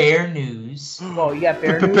 fat bear news. Whoa, you got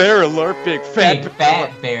bear news? Bear alert, big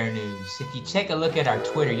fat bear news. If you take a look at our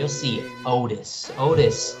Twitter, you'll see Otis.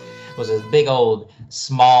 Otis was a big old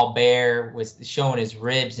small bear, was showing his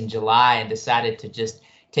ribs in July and decided to just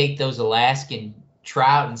take those Alaskan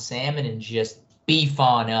trout and salmon and just beef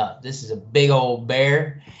on up. This is a big old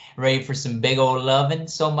bear ready for some big old loving,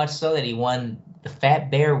 so much so that he won the Fat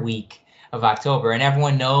Bear Week of October. And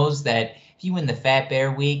everyone knows that if you win the Fat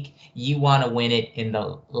Bear Week, you want to win it in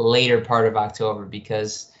the later part of October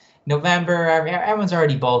because November, everyone's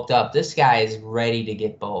already bulked up. This guy is ready to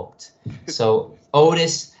get bulked. So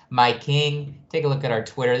Otis, my king, take a look at our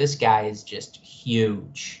Twitter. This guy is just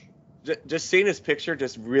huge. Just seeing his picture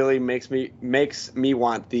just really makes me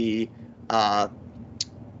want this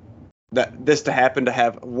to happen, to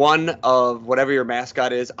have one of whatever your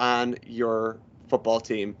mascot is on your football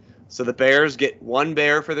team. So the Bears get one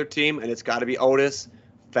bear for their team, and it's got to be Otis,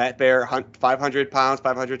 fat bear, 500 pounds,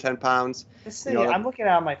 510 pounds. I'm looking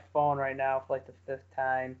at my phone right now for like the 5th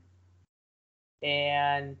time,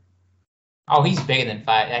 and he's bigger than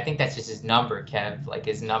 5. I think that's just his number, Kev. Like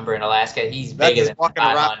his number in Alaska, he's bigger than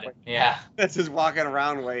 500. Yeah, that's his walking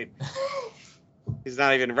around weight. He's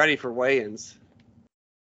not even ready for weigh-ins.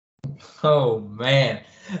 Oh man,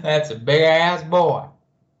 that's a big ass boy.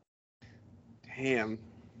 Damn.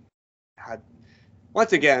 God.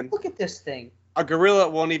 Once again, look at this thing. A gorilla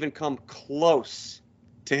won't even come close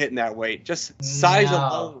to hitting that weight. Just size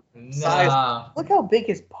alone. Size. Look how big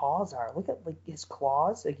his paws are. Look at like his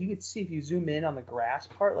claws. Like you could see if you zoom in on the grass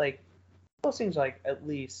part, like those things are like at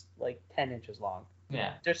least like 10 inches long.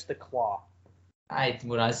 Yeah. Just the claw.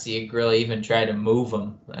 When I see a gorilla even try to move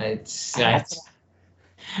them, it's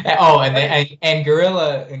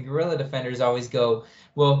gorilla defenders always go,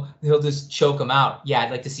 well, he'll just choke him out. Yeah,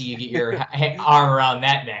 I'd like to see you get your arm around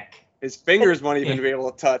that neck. His fingers won't even be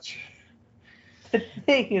able to touch. The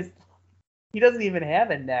thing is, he doesn't even have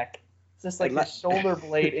a neck. It's just like his shoulder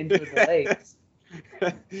blade into his legs.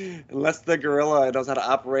 Unless the gorilla knows how to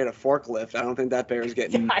operate a forklift, I don't think that bear's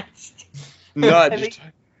getting nudged.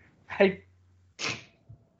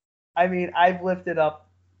 I mean, I've lifted up.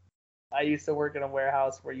 I used to work in a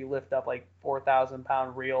warehouse where you lift up like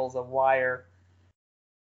 4,000-pound reels of wire.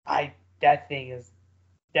 That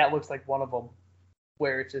looks like one of them,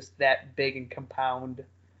 where it's just that big and compound.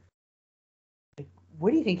 Like,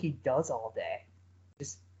 what do you think he does all day?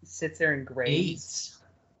 Just sits there and grades.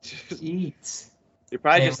 Eats. He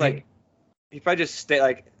probably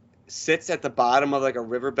sits at the bottom of like a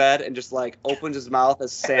riverbed and just like opens his mouth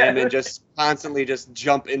as salmon just constantly just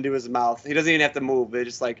jump into his mouth. He doesn't even have to move. They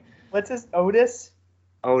just like. What's his Otis?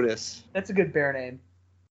 Otis. That's a good bear name.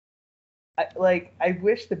 I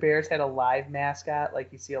wish the Bears had a live mascot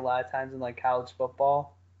like you see a lot of times in like college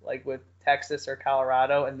football, like with Texas or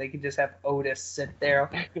Colorado, and they could just have Otis sit there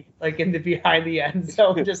like in the behind the end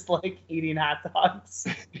zone, just like eating hot dogs.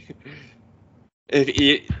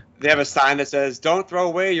 They have a sign that says, "Don't throw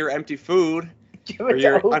away your empty food Give or it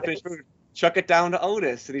your to unfinished Otis. food. Chuck it down to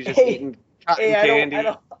Otis." And he's just Hey, eating cotton Hey, candy.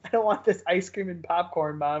 I don't want this ice cream and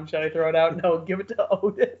popcorn, Mom. Should I throw it out? No, give it to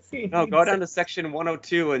Otis. No, go down to section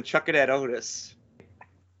 102 and chuck it at Otis.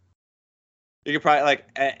 You could probably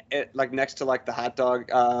like next to like the hot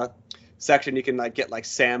dog section, you can like get like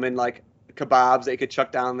salmon like kebabs that you could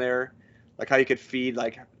chuck down there, like how you could feed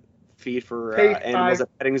for Pay animals five-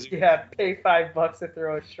 at petting zoo. Yeah, pay $5 to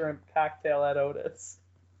throw a shrimp cocktail at Otis.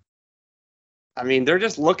 I mean, they're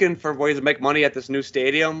just looking for ways to make money at this new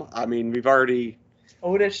stadium. I mean, we've already.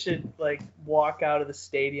 Otis should like walk out of the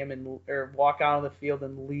stadium or walk out on the field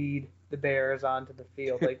and lead the Bears onto the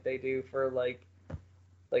field like they do for like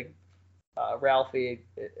Ralphie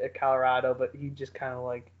at Colorado, but he just kind of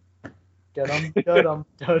like dum dum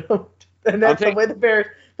dum, and that's the way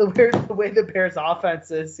the Bears offense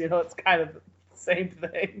is. You know, it's kind of the same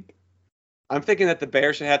thing. I'm thinking that the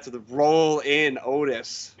Bears should have to roll in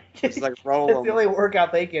Otis. Just like roll That's him. the only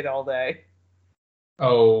workout they get all day.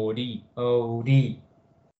 OD.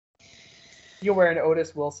 You wear an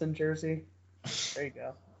Otis Wilson jersey. There you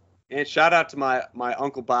go. And shout out to my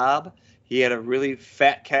Uncle Bob. He had a really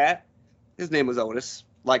fat cat. His name was Otis.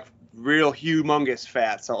 Like real humongous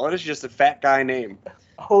fat. So Otis is just a fat guy name.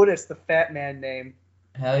 Otis, the fat man name.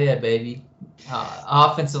 Hell yeah, baby.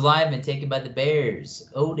 Offensive lineman taken by the Bears.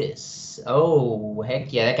 Otis. Oh,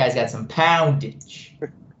 heck yeah. That guy's got some poundage.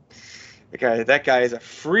 That guy is a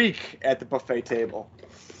freak at the buffet table.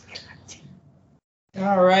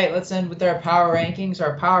 All right, let's end with our power rankings.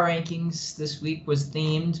 Our power rankings this week was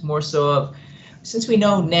themed more so of, since we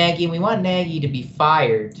know Nagy, and we want Nagy to be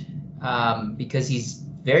fired because he's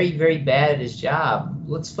very, very bad at his job.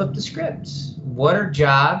 Let's flip the scripts. What are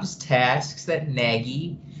jobs, tasks that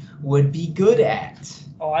Nagy would be good at?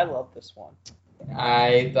 Oh, I love this one.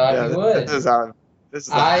 I thought you would. This is a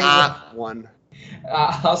hot one.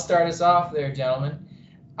 I'll start us off there, gentlemen.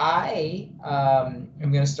 I am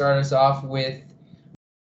going to start us off with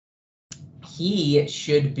he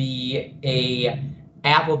should be a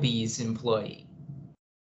Applebee's employee.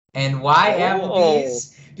 And why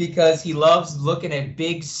Applebee's? Because he loves looking at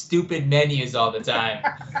big, stupid menus all the time.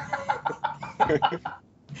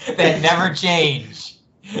 That never change.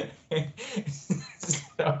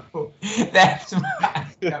 So that's my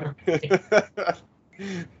number three.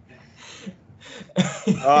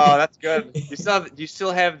 Oh, that's good. You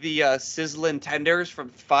still have the sizzling tenders from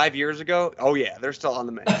 5 years ago? Oh yeah, they're still on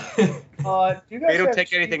the menu. Do you guys They don't have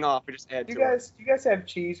take anything off. We just add Do to you guys have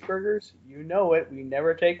cheeseburgers? You know it. We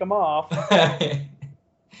never take them off. it.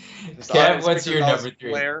 Kev, what's your number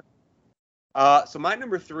three? So my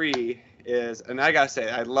number 3 is, and I gotta say,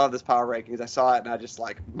 I love this power rankings. I saw it and I just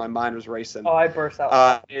my mind was racing. Oh, I burst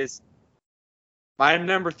out. My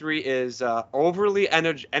number 3 is overly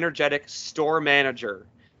energetic store manager.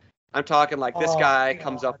 I'm talking like this guy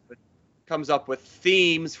comes up with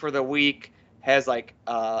themes for the week, has like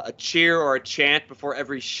a cheer or a chant before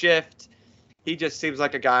every shift. He just seems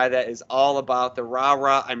like a guy that is all about the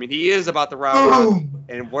rah-rah. I mean, he is about the rah-rah. Boom!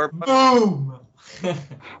 And we're Boom!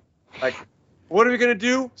 like, what are we going to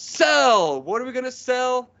do? Sell! What are we going to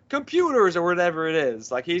sell? Computers or whatever it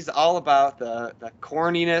is. Like, he's all about the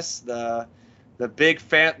corniness, the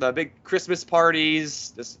big Christmas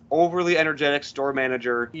parties. This overly energetic store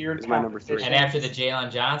manager is my number 3. And after the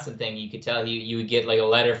Jalen Johnson thing, you could tell you would get like a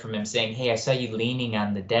letter from him saying, "Hey, I saw you leaning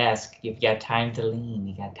on the desk. If you got time to lean,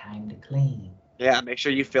 you got time to clean." Yeah, make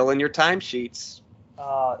sure you fill in your timesheets.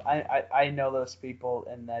 I know those people,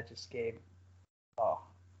 and that just gave. Oh,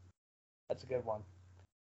 that's a good one.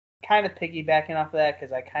 Kind of piggybacking off of that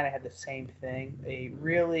because I kind of had the same thing. A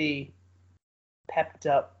really pepped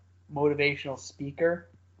up motivational speaker,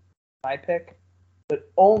 my pick, but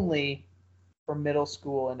only for middle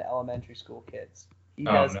school and elementary school kids. He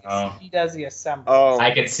does the assembly. Oh, I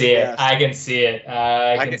can see it. yes. I can see it.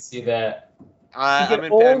 I can see that. You can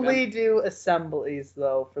only do assemblies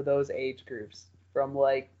though for those age groups from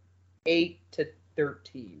like 8 to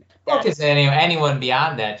 13. Because anyone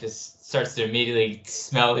beyond that just starts to immediately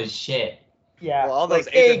smell his shit. Yeah. Well, all those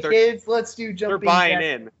like, 8 to hey 13 kids, let's do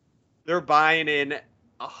jumping. They're buying in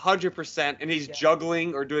 100%, and he's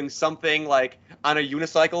juggling or doing something like on a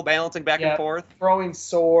unicycle, balancing back and forth, throwing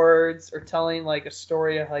swords, or telling like a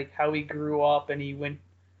story of like how he grew up and he went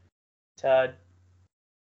to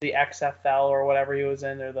the XFL or whatever he was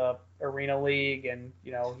in, or the Arena League, and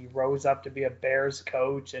he rose up to be a Bears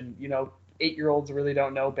coach, and 8-year-olds really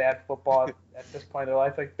don't know bad football at this point in their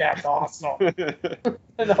life. Like, that's awesome.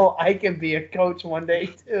 No, I can be a coach one day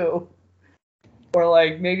too. Or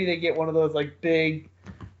like maybe they get one of those like big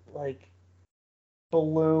like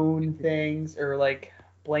balloon things or like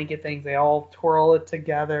blanket things. They all twirl it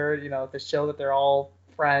together, to show that they're all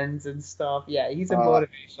friends and stuff. Yeah, he's a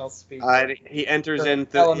motivational speaker. He enters for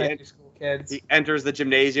into elementary school kids. He enters the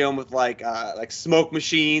gymnasium with like smoke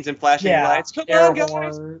machines and flashing Yeah, lights. Come air on, guys.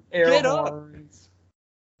 horns, air Get up. horns,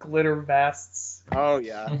 glitter vests. Oh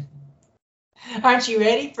yeah. Aren't you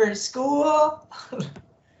ready for school?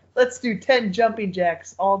 Let's do 10 jumping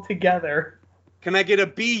jacks all together. Can I get a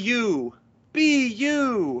BU?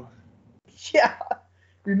 BU. Yeah.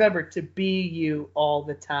 Remember to be you all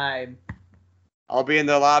the time. I'll be in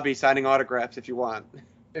the lobby signing autographs if you want.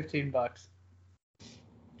 $15.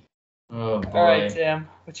 Oh boy. All right, Tim.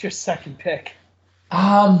 What's your second pick?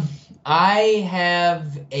 I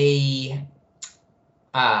have a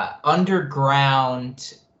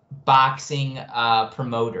underground boxing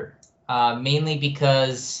promoter, mainly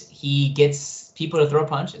because he gets people to throw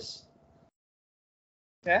punches.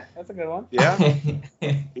 Yeah, that's a good one. Yeah.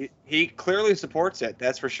 he clearly supports it.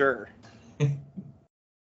 That's for sure. The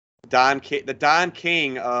Don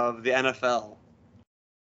King of the NFL.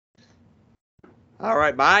 All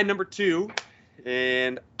right, my number 2,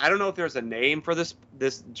 and I don't know if there's a name for this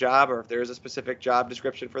job or if there's a specific job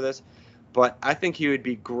description for this, but I think he would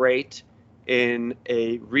be great in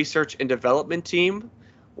a research and development team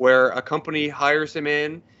where a company hires him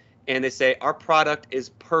in and they say, our product is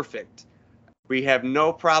perfect. We have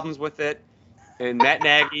no problems with it. And Matt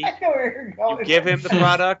Nagy, I know where you're going. you give him the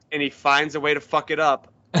product and he finds a way to fuck it up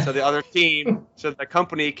so the other team, so the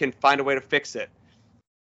company can find a way to fix it.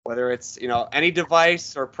 Whether it's, any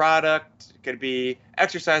device or product, it could be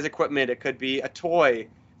exercise equipment, it could be a toy.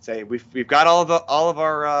 Say we've got all of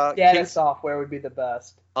our data kinks, software would be the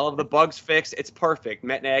best. all of the bugs fixed. It's perfect.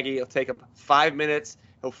 Matt Nagy, it'll take him 5 minutes.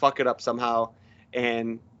 He'll fuck it up somehow,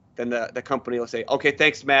 and then the company will say, "Okay,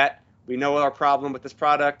 thanks, Matt. We know our problem with this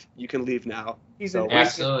product. You can leave now." He's So an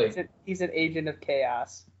Absolutely. agent, he's an agent of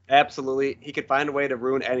chaos. Absolutely, he could find a way to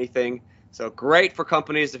ruin anything. So great for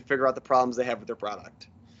companies to figure out the problems they have with their product.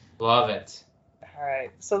 Love it. All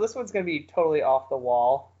right, so this one's gonna be totally off the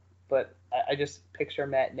wall, but I just picture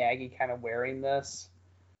Matt Nagy kind of wearing this,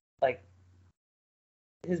 like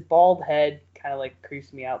his bald head kind of like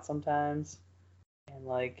creeps me out sometimes, and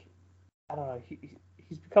like I don't know,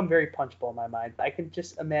 he's become very punchable in my mind. I can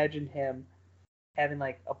just imagine him having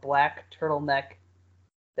like a black turtleneck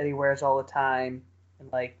that he wears all the time,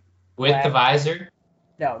 and like With black... the visor?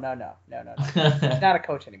 No. He's not a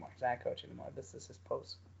coach anymore. This is his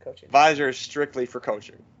post coaching. Visor is strictly for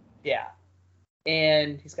coaching. Yeah.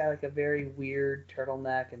 And he's got like a very weird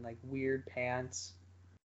turtleneck and like weird pants.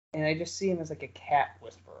 And I just see him as like a cat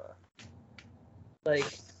whisperer. Like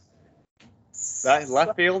That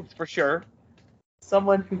left field for sure.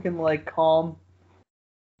 someone who can like calm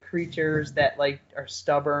creatures that like are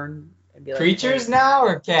stubborn and be like Creatures now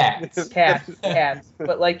or cats? cats.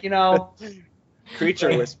 But like,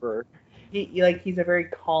 Creature whisperer. he's a very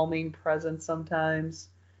calming presence sometimes.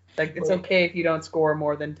 Like, it's okay if you don't score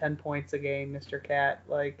more than 10 points a game, Mr. Cat.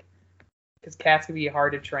 Like, because cats can be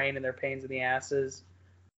hard to train and they're pains in the asses.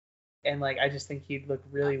 And, like, I just think he'd look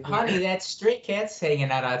really weird. Honey, that stray cat's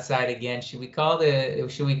hanging out outside again. Should we call the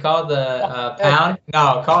pound?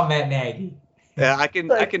 No, call Matt Nagy. Yeah, I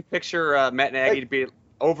can picture Matt Nagy to be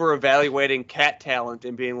over evaluating cat talent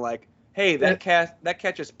and being like, "Hey, that cat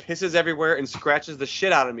just pisses everywhere and scratches the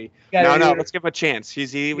shit out of me. No, let's give him a chance. He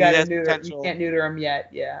has potential." You can't neuter him yet.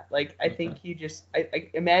 Yeah, like I think I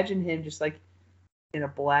imagine him just like in a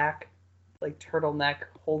black like turtleneck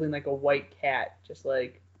holding like a white cat, just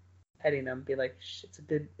like petting him, be like,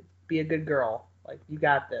 be a good girl. Like, you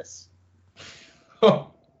got this.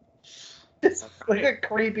 Just like a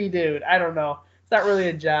creepy dude. I don't know. It's not really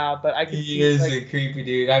a job, but I can see He is a creepy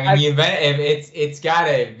dude. I mean, it's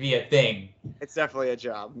gotta be a thing. It's definitely a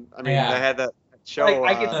job. I mean, Yeah. I had that show.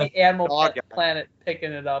 Like, I can see Animal Dog Guy. Planet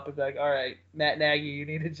picking it up and be like, all right, Matt Nagy, you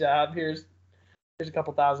need a job. Here's a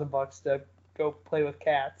couple $1,000 to go play with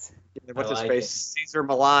cats. What's I his like face? it. Caesar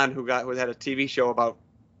Milan, who had a TV show about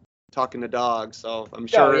talking to dogs. So I'm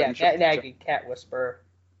sure. Oh, yeah, I'm sure Matt Nagy, cat whisperer.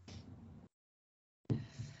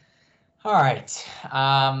 All right.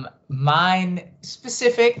 Mine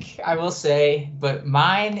specific, I will say, but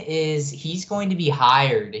mine is he's going to be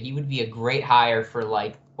hired. He would be a great hire for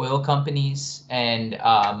like oil companies and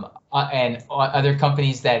other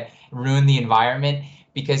companies that ruin the environment,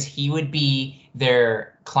 because he would be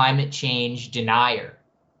their climate change denier.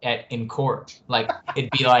 in court. Like it'd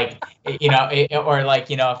be like, or like,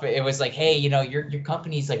 if it was like, hey, your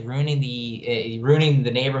company's like ruining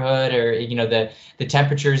the neighborhood, or the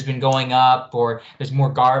temperature's been going up, or there's more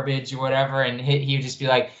garbage or whatever, and he would just be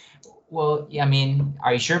like, well, I mean,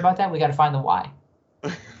 are you sure about that? We got to find the why.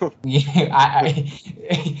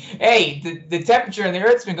 Hey, the temperature on the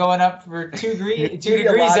Earth's been going up for 2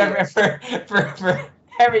 degrees for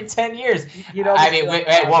every 10 years. I mean, wait,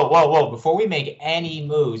 whoa! Before we make any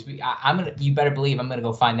moves, you better believe I'm gonna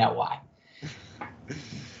go find out why.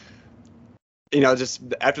 Just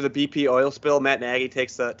after the BP oil spill, Matt Nagy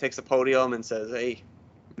takes the podium and says, "Hey,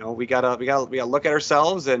 we gotta look at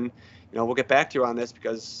ourselves, and we'll get back to you on this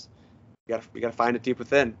because we gotta find it deep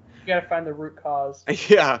within." You gotta find the root cause.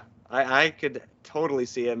 Yeah, I could totally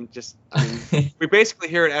see him. We basically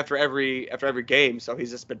hear it after every game, so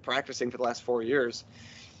he's just been practicing for the last 4 years.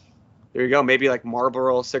 There you go. Maybe like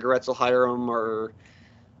Marlboro cigarettes will hire him, or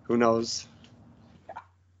who knows. Yeah.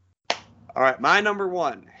 All right, my number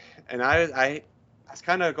one, and I was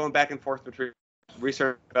kind of going back and forth between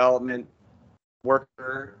research and development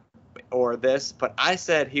worker or this, but I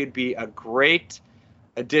said he'd be a great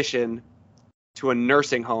addition to a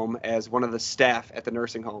nursing home as one of the staff at the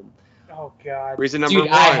nursing home. Oh God! Reason number one.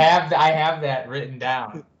 I have that written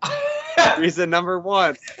down. Reason number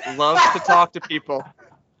one: loves to talk to people.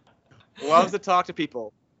 Loves to talk to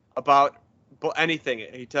people about anything.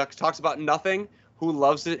 He talks about nothing. Who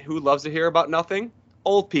loves it? Who loves to hear about nothing?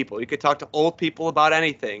 Old people. You could talk to old people about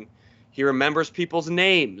anything. He remembers people's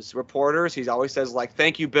names. Reporters. He always says like,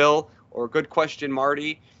 "Thank you, Bill," or "Good question,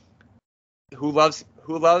 Marty." Who loves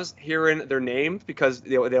hearing their names because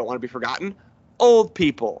they don't want to be forgotten? Old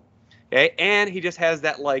people. Okay, and he just has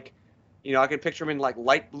that like, I can picture him in like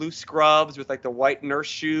light blue scrubs with like the white nurse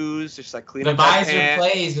shoes, just like clean up the that visor pants.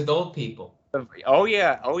 plays with old people. Oh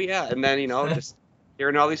yeah, and then just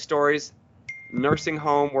hearing all these stories. Nursing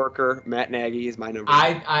home worker Matt Nagy is my number.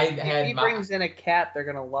 If he brings in a cat, they're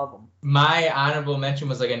gonna love him. My honorable mention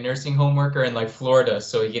was like a nursing home worker in like Florida,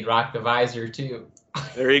 so he could rock the visor too.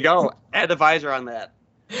 There you go. Add the visor on that.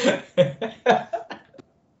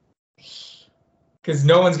 Because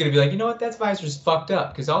no one's going to be like, you know what, that visor's fucked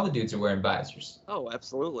up, because all the dudes are wearing visors. Oh,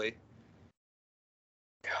 absolutely.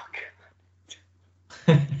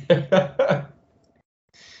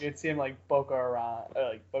 You'd see him like Boca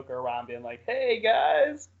Raton being like, hey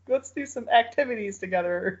guys, let's do some activities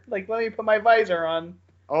together. Like, let me put my visor on.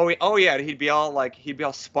 Oh yeah, he'd be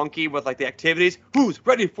all spunky with like the activities. Who's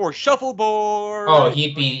ready for shuffleboard? Oh,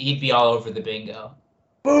 he'd be all over the bingo.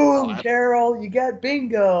 Boom, Daryl, you got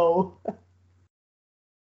bingo.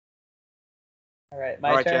 All right,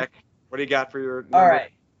 my turn. Jack. What do you got for your number? All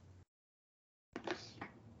right.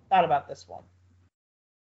 Thought about this one.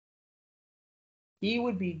 He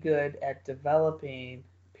would be good at developing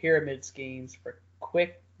pyramid schemes for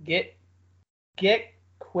quick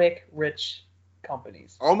rich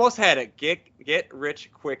companies. Almost had it. Get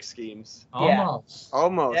rich quick schemes. Almost. Yeah.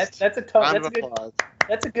 Almost. That's a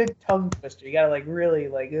good tongue twister. You gotta like really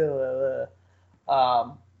like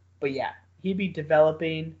but yeah, he'd be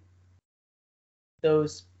developing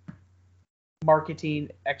those marketing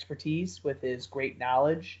expertise with his great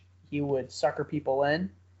knowledge. He would sucker people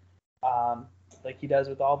in, like he does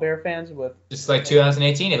with all Bear fans. With just like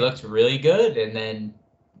 2018, it looked really good, and then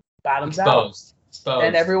bottoms exposed.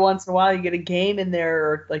 And every once in a while, you get a game in there,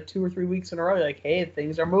 or like 2 or 3 weeks in a row. You're like, hey,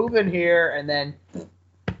 things are moving here, and then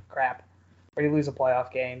crap, or you lose a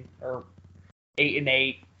playoff game, or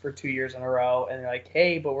 8-8 for 2 years in a row, and you're like,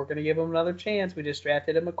 hey, but we're gonna give him another chance. We just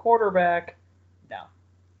drafted him a quarterback. No.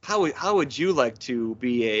 How would you like to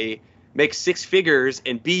make 6 figures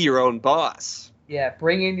and be your own boss? Yeah,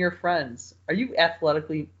 bring in your friends. Are you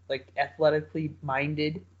athletically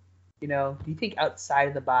minded? Do you think outside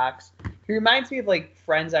of the box? He reminds me of like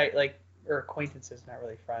friends or acquaintances, not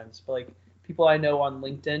really friends, but like people I know on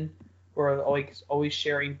LinkedIn who are always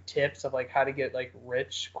sharing tips of like how to get like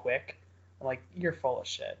rich quick. I'm like, you're full of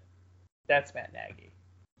shit. That's Matt Nagy.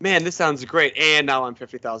 Man, this sounds great. And now I'm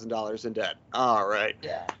 $50,000 in debt. All right.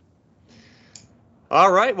 Yeah.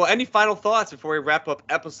 All right. Well, any final thoughts before we wrap up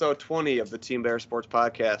episode 20 of the Team Bear Sports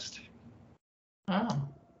Podcast? Oh.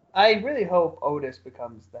 I really hope Otis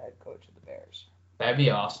becomes the head coach of the Bears. That'd be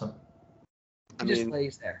awesome. He just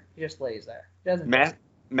lays there. He doesn't.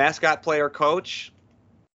 Mascot player coach.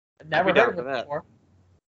 I've never heard of it before.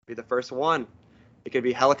 Be the first one. It could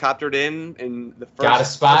be helicoptered in the first. Got a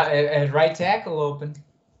spot at right tackle open.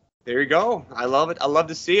 There you go. I love it. I love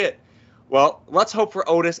to see it. Well, let's hope for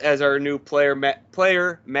Otis as our new player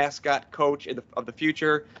mascot coach of the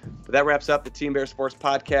future. But that wraps up the Team Bear Sports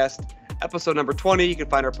Podcast, episode number 20. You can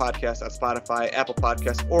find our podcast on Spotify, Apple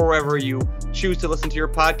Podcasts, or wherever you choose to listen to your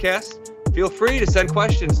podcast. Feel free to send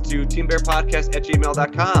questions to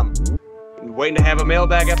teambearpodcast@gmail.com. I'm waiting to have a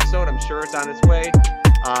mailbag episode. I'm sure it's on its way.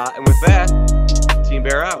 And with that, Team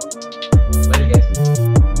Bear out. Later, guys.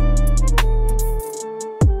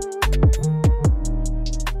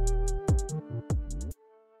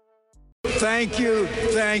 Thank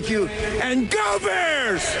you, and go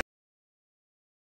Bears!